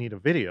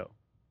video.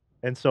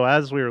 And so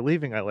as we were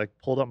leaving, I like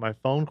pulled up my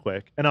phone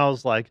quick, and I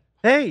was like,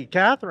 hey,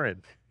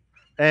 Catherine,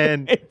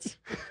 and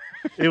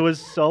it was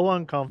so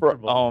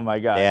uncomfortable. Oh my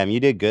god. Damn, you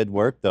did good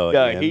work though.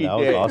 Yeah, Ian. he that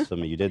did. was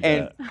awesome. You did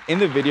And that. in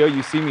the video,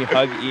 you see me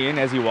hug Ian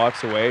as he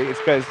walks away. It's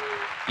because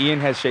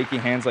Ian has shaky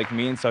hands like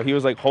me, and so he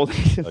was like holding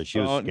his Oh, she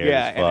was phone. scared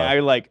Yeah, as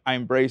and fuck. I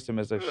embraced him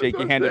as a what I'm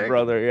shaky-handed saying.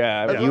 brother.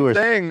 Yeah, That's You what were- I'm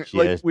saying. she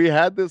Like is- we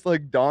had this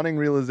like dawning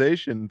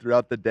realization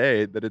throughout the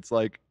day that it's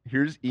like,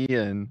 here's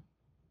Ian,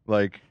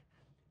 like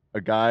a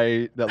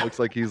guy that looks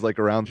like he's like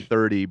around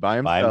 30 by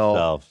himself, By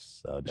himself.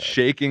 So dope.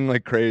 shaking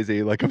like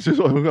crazy. Like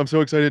I'm so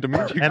excited to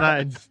meet you. And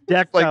I guys.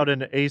 decked Like- out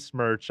in Ace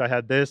merch. I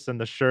had this and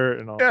the shirt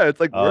and all. Yeah, it's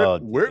like Oh,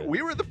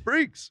 we were the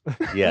freaks. Yeah,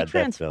 You definitely.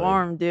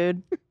 transformed,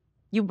 dude.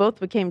 You both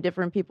became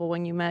different people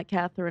when you met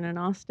Catherine and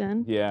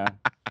Austin. yeah.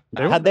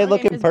 How'd they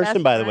look became in his best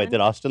person, by the way? friend.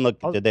 Did Austin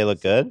look? Did they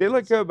look good? They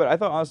look good, but I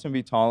thought Austin would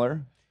be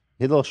taller.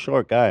 He's a little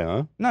short guy,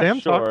 huh? Not Sam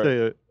short.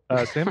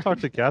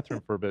 talked to Catherine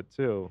for a bit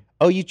too.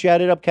 Oh, you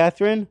chatted up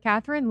Catherine?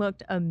 Catherine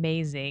looked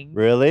amazing.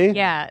 Really?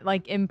 Yeah,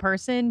 like in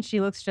person,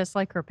 she looks just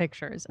like her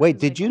pictures. I Wait,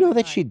 was did like, you oh know my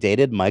that God. she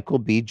dated Michael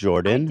B.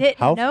 Jordan? didn't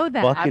How know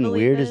that. I fucking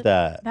believe weird is it.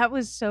 that? That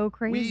was so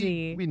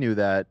crazy. We knew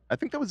that. I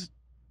think that was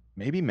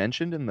maybe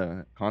mentioned in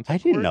the content. I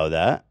didn't board. know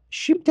that.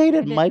 She dated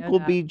didn't know Michael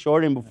that. B.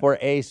 Jordan before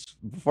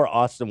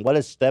Austin. What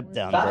a step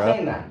down,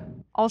 bro.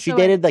 Also, She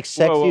dated like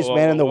sexiest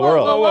man in the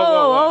world.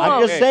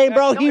 I'm just Hey, saying,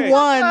 bro, he okay.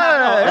 won Hey,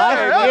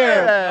 last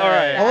year. All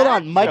right. Hold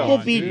on, Michael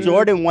on, B. dude.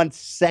 Jordan won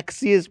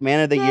sexiest man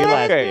of the year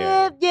last Okay.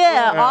 year.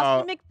 Yeah, Yeah.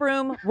 Austin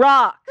McBroom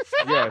rocks.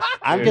 Yes.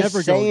 I'm yes. just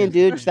Never go saying,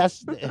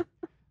 against dude.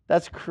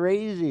 That's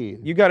crazy.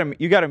 You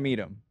gotta meet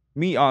him.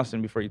 Meet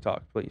Austin before you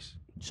talk, please.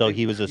 So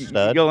he was a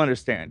stud. You'll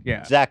understand.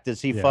 Yeah. Zach,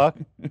 does he Yeah. fuck?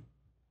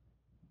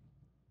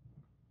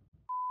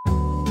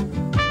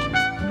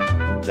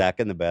 Zach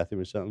in the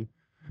bathroom or something?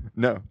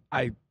 No.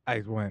 I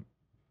went.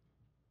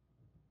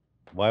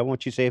 Why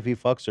won't you say if he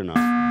fucks or not?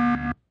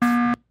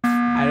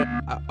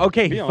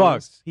 Okay, Be he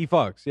honest. fucks. He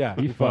fucks. Yeah,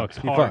 He fucks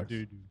He hard, fucks.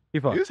 dude. He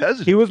fucks. He was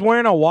hesitant. He was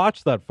wearing a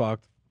watch that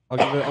fucked.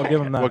 I'll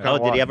give him that. What Oh,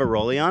 kind did he have a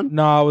rollie on?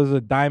 No, it was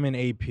a diamond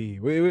AP.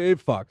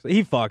 It fucks.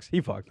 He fucks.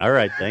 He fucks. All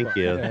right, thank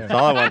you. That's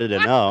all I wanted to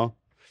know.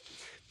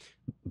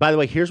 By the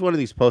way, here's one of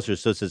these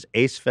posters. So it says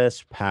Ace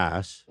Fest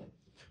Pass.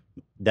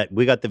 That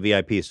we got the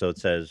VIP. So it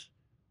says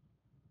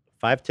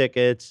 5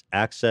 tickets,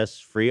 access,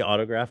 free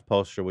autograph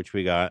poster, which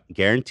we got,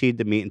 guaranteed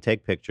to meet and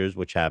take pictures,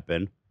 which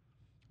happened.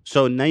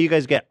 So now you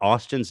guys get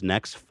Austin's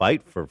next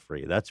fight for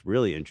free. That's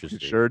really interesting.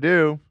 Sure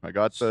do. I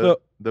got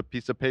So- the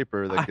piece of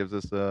paper that gives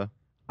us a.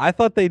 I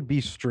thought they'd be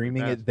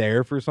streaming Pass. it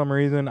there for some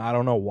reason. I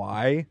don't know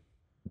why.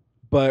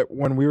 But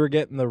when we were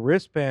getting the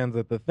wristbands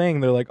at the thing,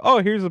 they're like, "Oh,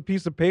 here's a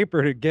piece of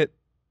paper to get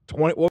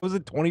 20. What was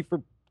it?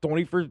 20%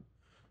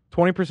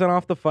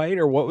 off the fight,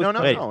 or what was? No,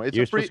 no, Wait, no. It's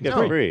you're a free. supposed to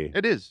get No, free.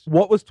 it is.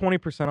 What was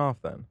 20% off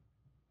then?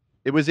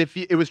 It was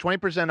it was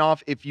 20%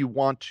 off if you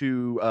want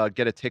to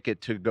get a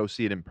ticket to go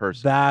see it in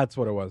person. That's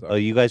what it was. Oh,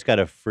 you guys got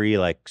a free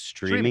like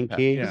streaming pass.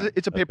 key?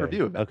 It's a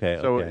pay-per-view event. Okay,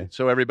 So okay.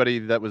 so everybody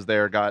that was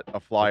there got a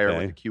flyer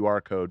Okay. with a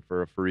QR code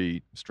for a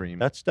free stream.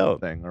 That's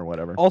dope. Thing or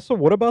whatever. Also,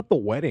 what about the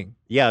wedding?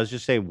 Yeah, I was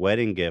just saying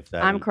wedding gift.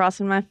 I'm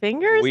crossing my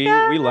fingers. We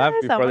guys. left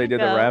I before they wanna did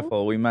the go.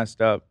 raffle. We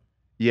messed up.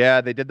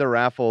 Yeah, they did the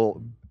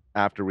raffle.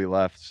 after we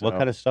left. So. What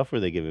kind of stuff were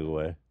they giving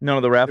away?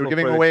 No, the They raffle. were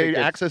giving for the away tickets.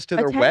 access to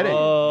their wedding.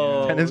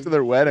 Oh, Attendance to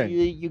their wedding.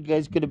 You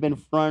guys could have been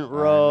front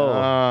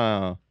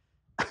row.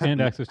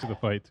 And access to the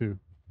fight too.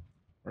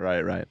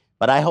 Right.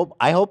 But I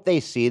hope they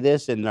see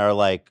this and they're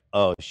like,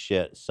 oh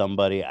shit,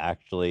 somebody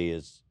actually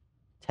is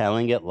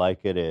telling it like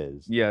it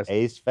is. Yes.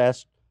 Ace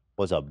Fest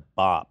was a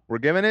bop. We're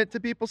giving it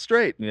to people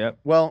straight. Yep.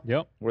 Well,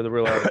 Yep. We're the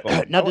real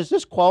article. Now, does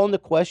this call into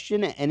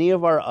question any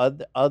of our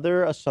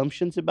other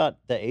assumptions about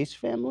the Ace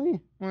family?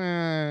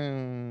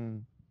 I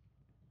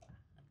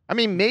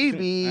mean,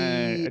 maybe,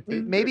 I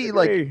think maybe I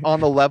like agree. on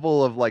the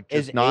level of like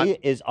just not.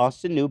 Is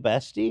Austin new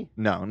bestie?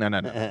 No.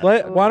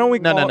 Why don't we?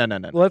 No, Call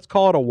no. Let's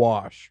call it a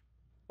wash.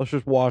 Let's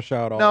just wash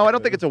out all. No, of I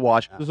don't think it. it's a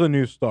wash. This is a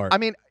new start. I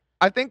mean,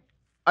 I think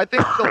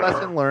the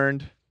lesson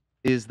learned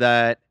is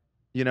that,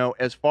 you know,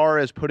 as far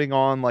as putting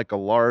on like a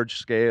large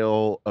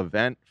scale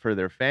event for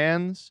their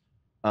fans,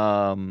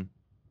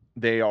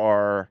 they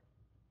are,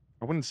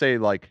 I wouldn't say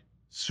like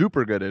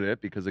super good at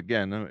it because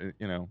again,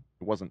 you know,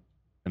 it wasn't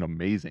an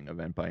amazing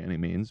event by any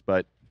means,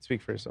 but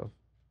Speak for yourself.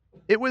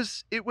 it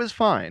was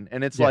fine.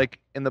 And it's Yeah. like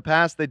in the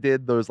past they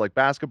did those like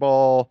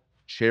basketball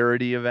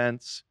charity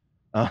events,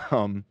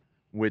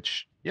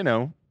 which, you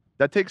know,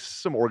 that takes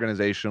some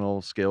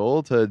organizational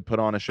skill to put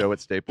on a show at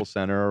Staples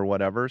Center or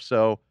whatever.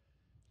 So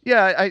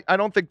yeah, I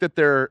don't think that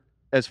they're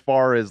as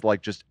far as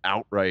like just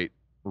outright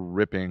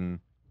ripping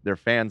their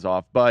fans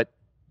off, but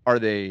are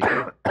they?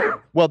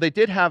 Well, they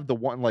did have the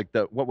one like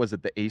what was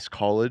it, the Ace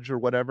College or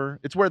whatever?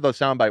 It's where the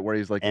soundbite where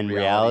he's like, In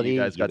reality, you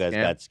guys got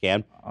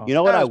scammed. Oh. You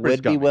know what That I was pretty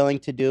would be scummy. willing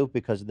to do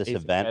because of this Ace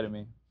event?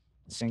 Academy.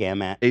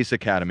 Ace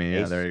Academy,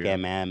 yeah, Ace there you go.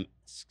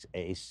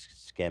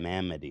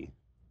 Scamamity.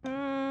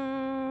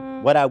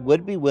 What I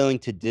would be willing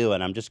to do,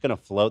 and I'm just going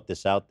to float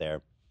this out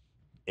there,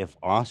 if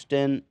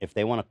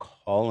they want to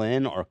call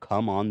in or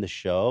come on the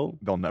show,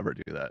 they'll never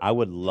do that. I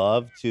would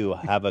love to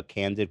have a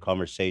candid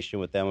conversation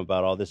with them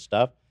about all this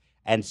stuff.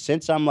 And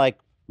since I'm like,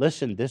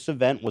 listen, this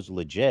event was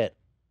legit,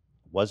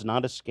 was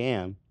not a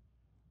scam,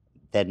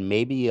 then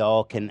maybe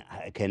y'all can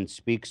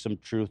speak some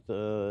truth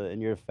in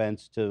your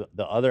defense to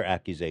the other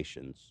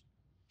accusations.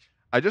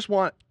 I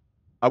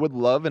would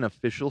love an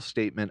official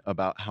statement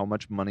about how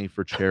much money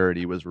for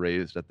charity was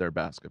raised at their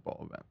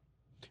basketball event.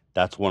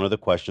 That's one of the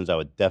questions I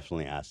would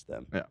definitely ask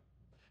them. Yeah,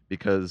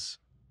 because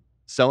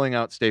selling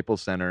out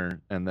Staples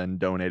Center and then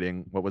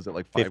donating, what was it,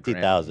 like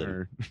 $5,000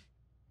 $50,000.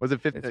 Was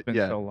it 50? It's been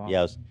Yeah. so long.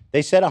 Yes,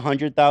 they said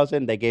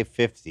 100,000. They gave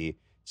 50.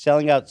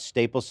 Selling out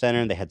Staples Center,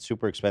 and they had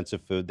super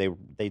expensive food.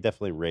 They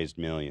definitely raised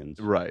millions.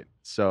 Right.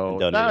 So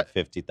And donated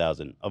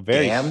 50,000. A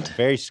very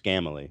very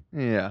scammily.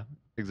 Yeah,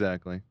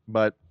 exactly.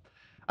 But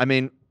I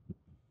mean,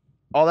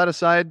 all that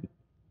aside,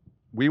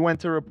 we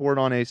went to report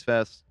on Ace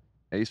Fest.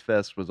 Ace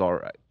Fest was all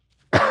right.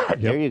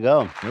 There you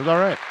go. It was all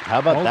right. How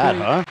about All that, day.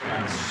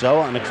 huh?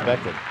 So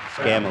unexpected.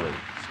 Scamily.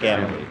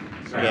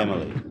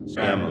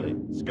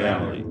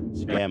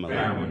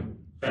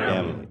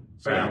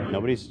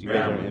 Nobody's. You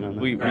guys are in on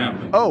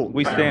that.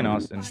 We stay in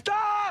Austin.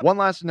 One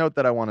last note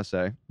that I want to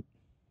say,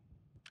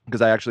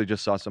 because I actually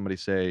just saw somebody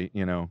say,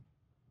 you know,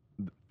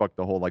 fuck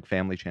the whole like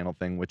Family Channel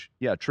thing, which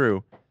yeah,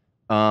 true.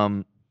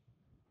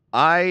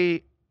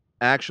 I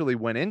actually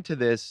went into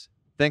this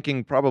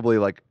thinking probably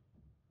like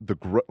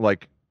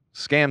like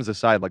scams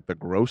aside, like the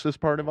grossest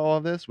part of all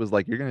of this was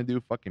like you're gonna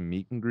do fucking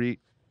meet and greet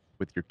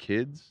with your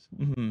kids,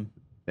 Mm-hmm.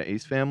 the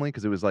Ace family,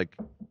 because it was like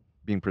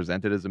being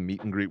presented as a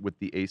meet and greet with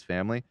the Ace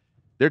family.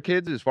 Their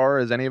kids, as far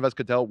as any of us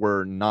could tell,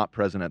 were not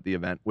present at the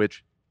event,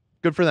 which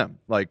good for them.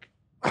 Like,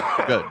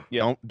 good.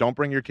 Don't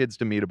bring your kids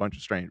to meet a bunch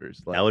of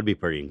strangers. Like, That would be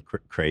pretty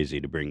crazy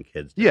to bring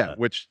kids to yeah, that.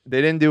 which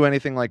they didn't do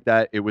anything like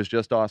that. It was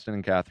just Austin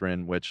and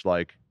Catherine, which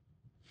like,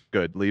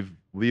 good. Leave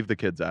the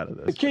kids out of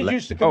this. The kids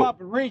used to come up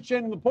and reach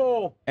in the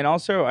pool. And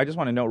also, I just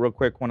want to note real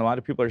quick, when a lot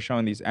of people are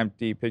showing these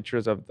empty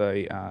pictures of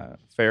the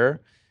fair,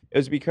 it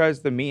was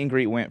because the meet and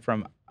greet went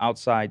from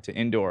outside to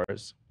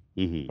indoors.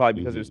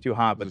 Probably because it was too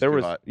hot. But there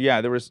was,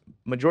 there was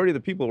majority of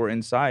the people were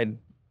inside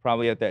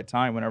probably at that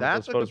time whenever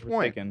That's those a photos good were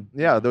point. taken.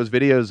 Yeah, those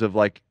videos of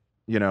like,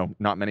 you know,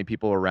 not many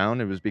people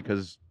around. It was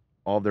because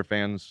all of their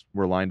fans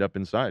were lined up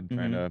inside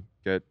trying to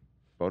get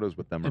photos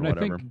with them or And I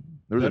whatever. think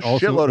There was a that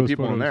also shitload of those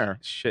people in photos- there.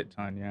 Shit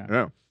ton, yeah.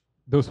 Yeah.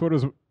 Those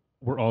photos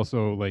were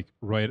also like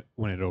right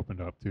when it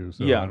opened up too.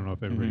 So Yeah. I don't know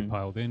if everybody Mhm.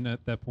 piled in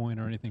at that point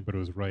or anything, but it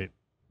was right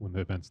when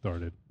the event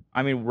started.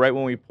 I mean, right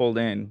when we pulled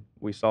in,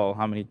 we saw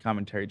how many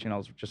commentary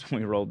channels just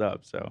when we rolled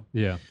up. So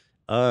Yeah.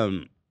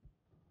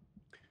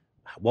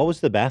 What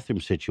was the bathroom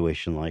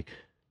situation like?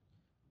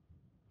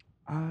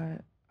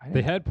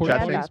 They had porta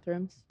Had potties,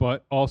 bathrooms.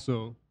 but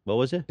also what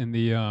was it in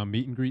the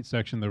meet and greet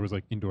section? There was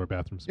like indoor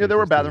bathroom spaces. Yeah, there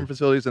were too. bathroom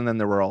facilities, and then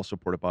there were also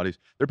porta potties.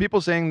 There are people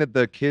saying that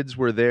the kids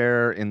were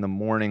there in the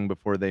morning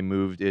before they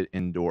moved it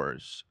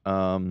indoors.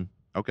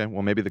 Okay,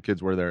 well maybe the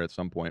kids were there at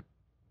some point.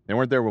 They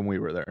weren't there when we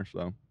were there,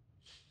 so.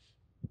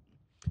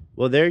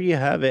 Well, there you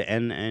have it,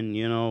 and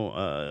you know,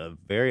 a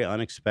very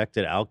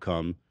unexpected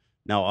outcome.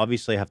 Now,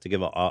 obviously, I have to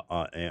give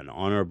an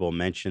honorable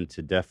mention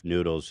to Def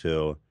Noodles,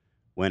 who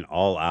went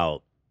all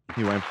out.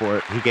 He went for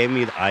it. He gave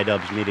me the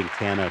iDubbbz meeting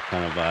Tana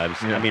kind of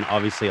vibes. Yeah. I mean,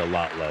 obviously a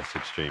lot less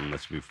extreme,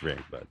 let's be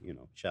frank, but you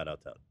know, shout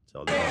out to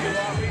all the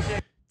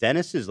homies.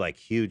 Dennis is like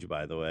huge,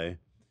 by the way.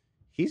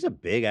 He's a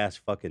big ass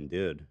fucking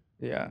dude.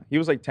 Yeah, he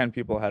was like 10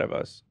 people ahead of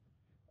us.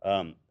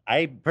 I'm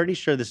pretty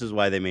sure this is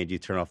why they made you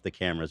turn off the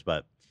cameras,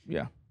 but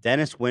Yeah.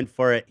 Dennis went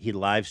for it. He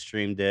live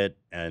streamed it,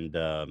 and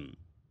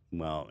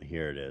well,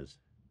 here it is.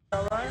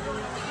 Oh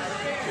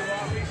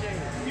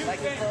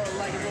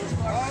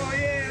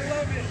yeah, I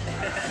love it.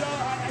 So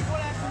I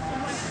want to ask you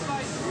some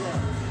advice.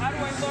 How do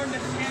I learn to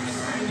scam as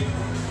good as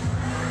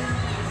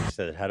you? He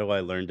said, "How do I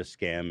learn to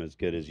scam as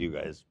good as you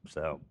guys?"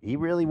 So he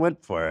really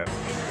went for it. He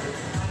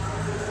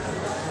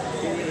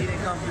didn't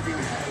come to be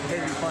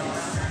funny.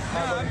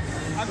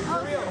 I'm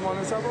for real. Come on,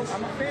 let's have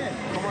I'm a fan.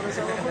 Come on, let's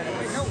have real quick.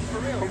 No, for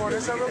real. Come on,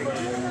 let's have real quick.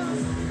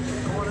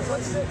 Come on,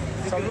 let's sit.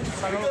 Salud.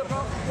 Salud.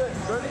 Good.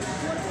 Ready?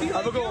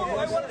 Have a good one.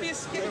 I want to be a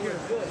scammer.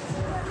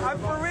 I'm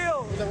for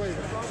real.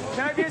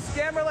 Can I be a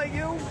scammer like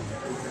you?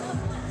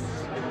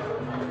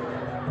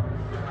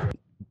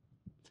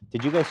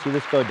 Did you guys see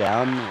this go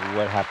down?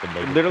 What happened?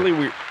 They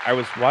Literally, I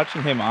was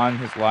watching him on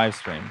his live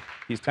stream.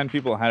 He's 10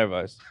 people ahead of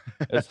us.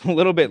 It's a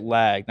little bit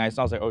lagged. And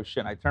I was like, oh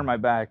shit. And I turned my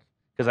back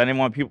because I didn't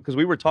want people, because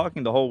we were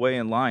talking the whole way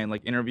in line,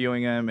 like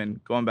interviewing him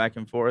and going back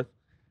and forth.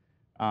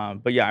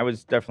 But yeah, I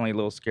was definitely a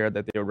little scared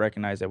that they would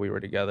recognize that we were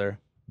together.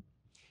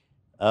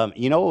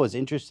 You know what was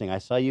interesting? I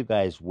saw you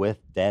guys with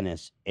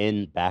Dennis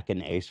back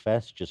in Ace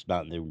Fest, just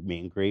not in the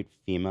meet and greet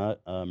FEMA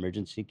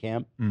emergency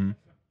camp. Mhm.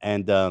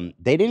 And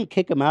they didn't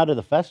kick him out of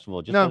the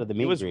festival, just No. out of the meet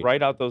He and was greet.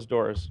 right out those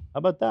doors. How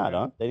about that,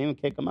 huh? They didn't even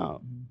kick him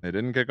out. They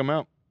didn't kick him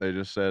out. They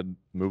just said,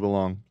 move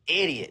along.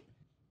 Idiot.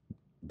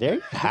 There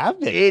you have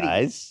it,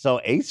 guys. So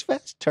Ace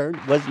Fest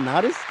was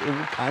not as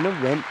it kind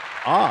of went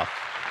off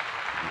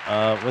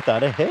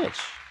without a hitch.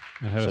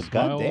 I had So a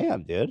smile.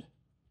 goddamn, dude.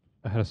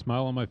 I had a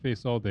smile on my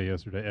face all day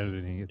yesterday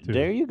editing it too.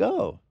 There you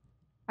go.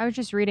 I was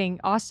just reading.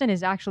 Austin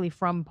is actually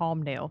from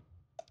Palmdale,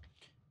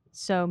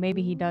 so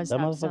maybe he does That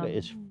have motherfucker some.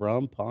 is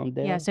from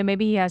Palmdale. Yeah, so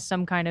maybe he has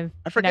some kind of.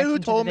 I forget who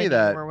connection to the told me venue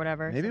that. or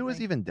whatever. Maybe it was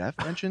even Def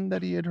mentioned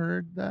that he had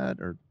heard that,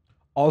 or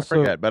Also- I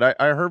forget. But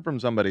I heard from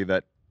somebody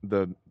that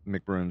the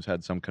McBrooms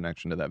had some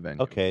connection to that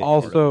venue. Okay.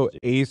 Also,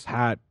 Ace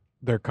Hat,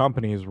 their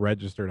company is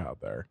registered out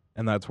there,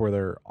 and that's where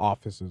their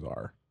offices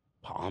are.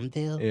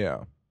 Palmdale?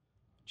 Yeah.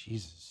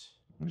 Jesus.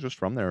 He was just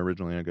from there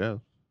originally, I guess.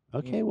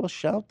 Okay, well,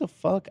 shout the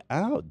fuck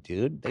out,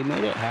 dude. They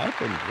made it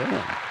happen.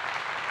 Damn.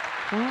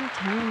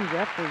 Hometown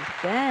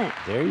represent.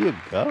 There you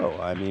go.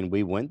 I mean,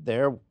 we went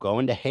there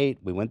going to hate.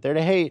 We went there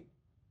to hate,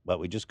 but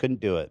we just couldn't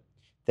do it.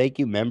 Thank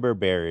you, Member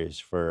Berries,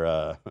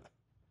 for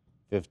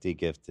 50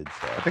 gifted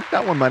subs. I think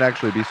that one might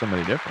actually be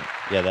somebody different.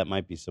 Yeah, that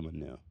might be someone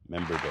new.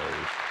 Member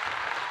Berries.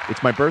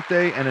 It's my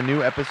birthday, and a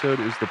new episode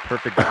is the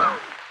perfect.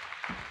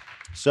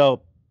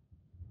 So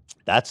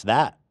that's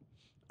that.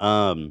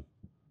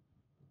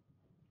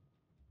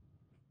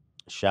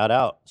 Shout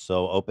out.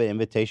 So open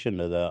invitation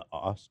to the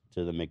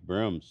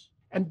McBrooms.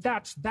 And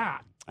that's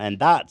that. And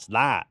that's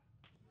that.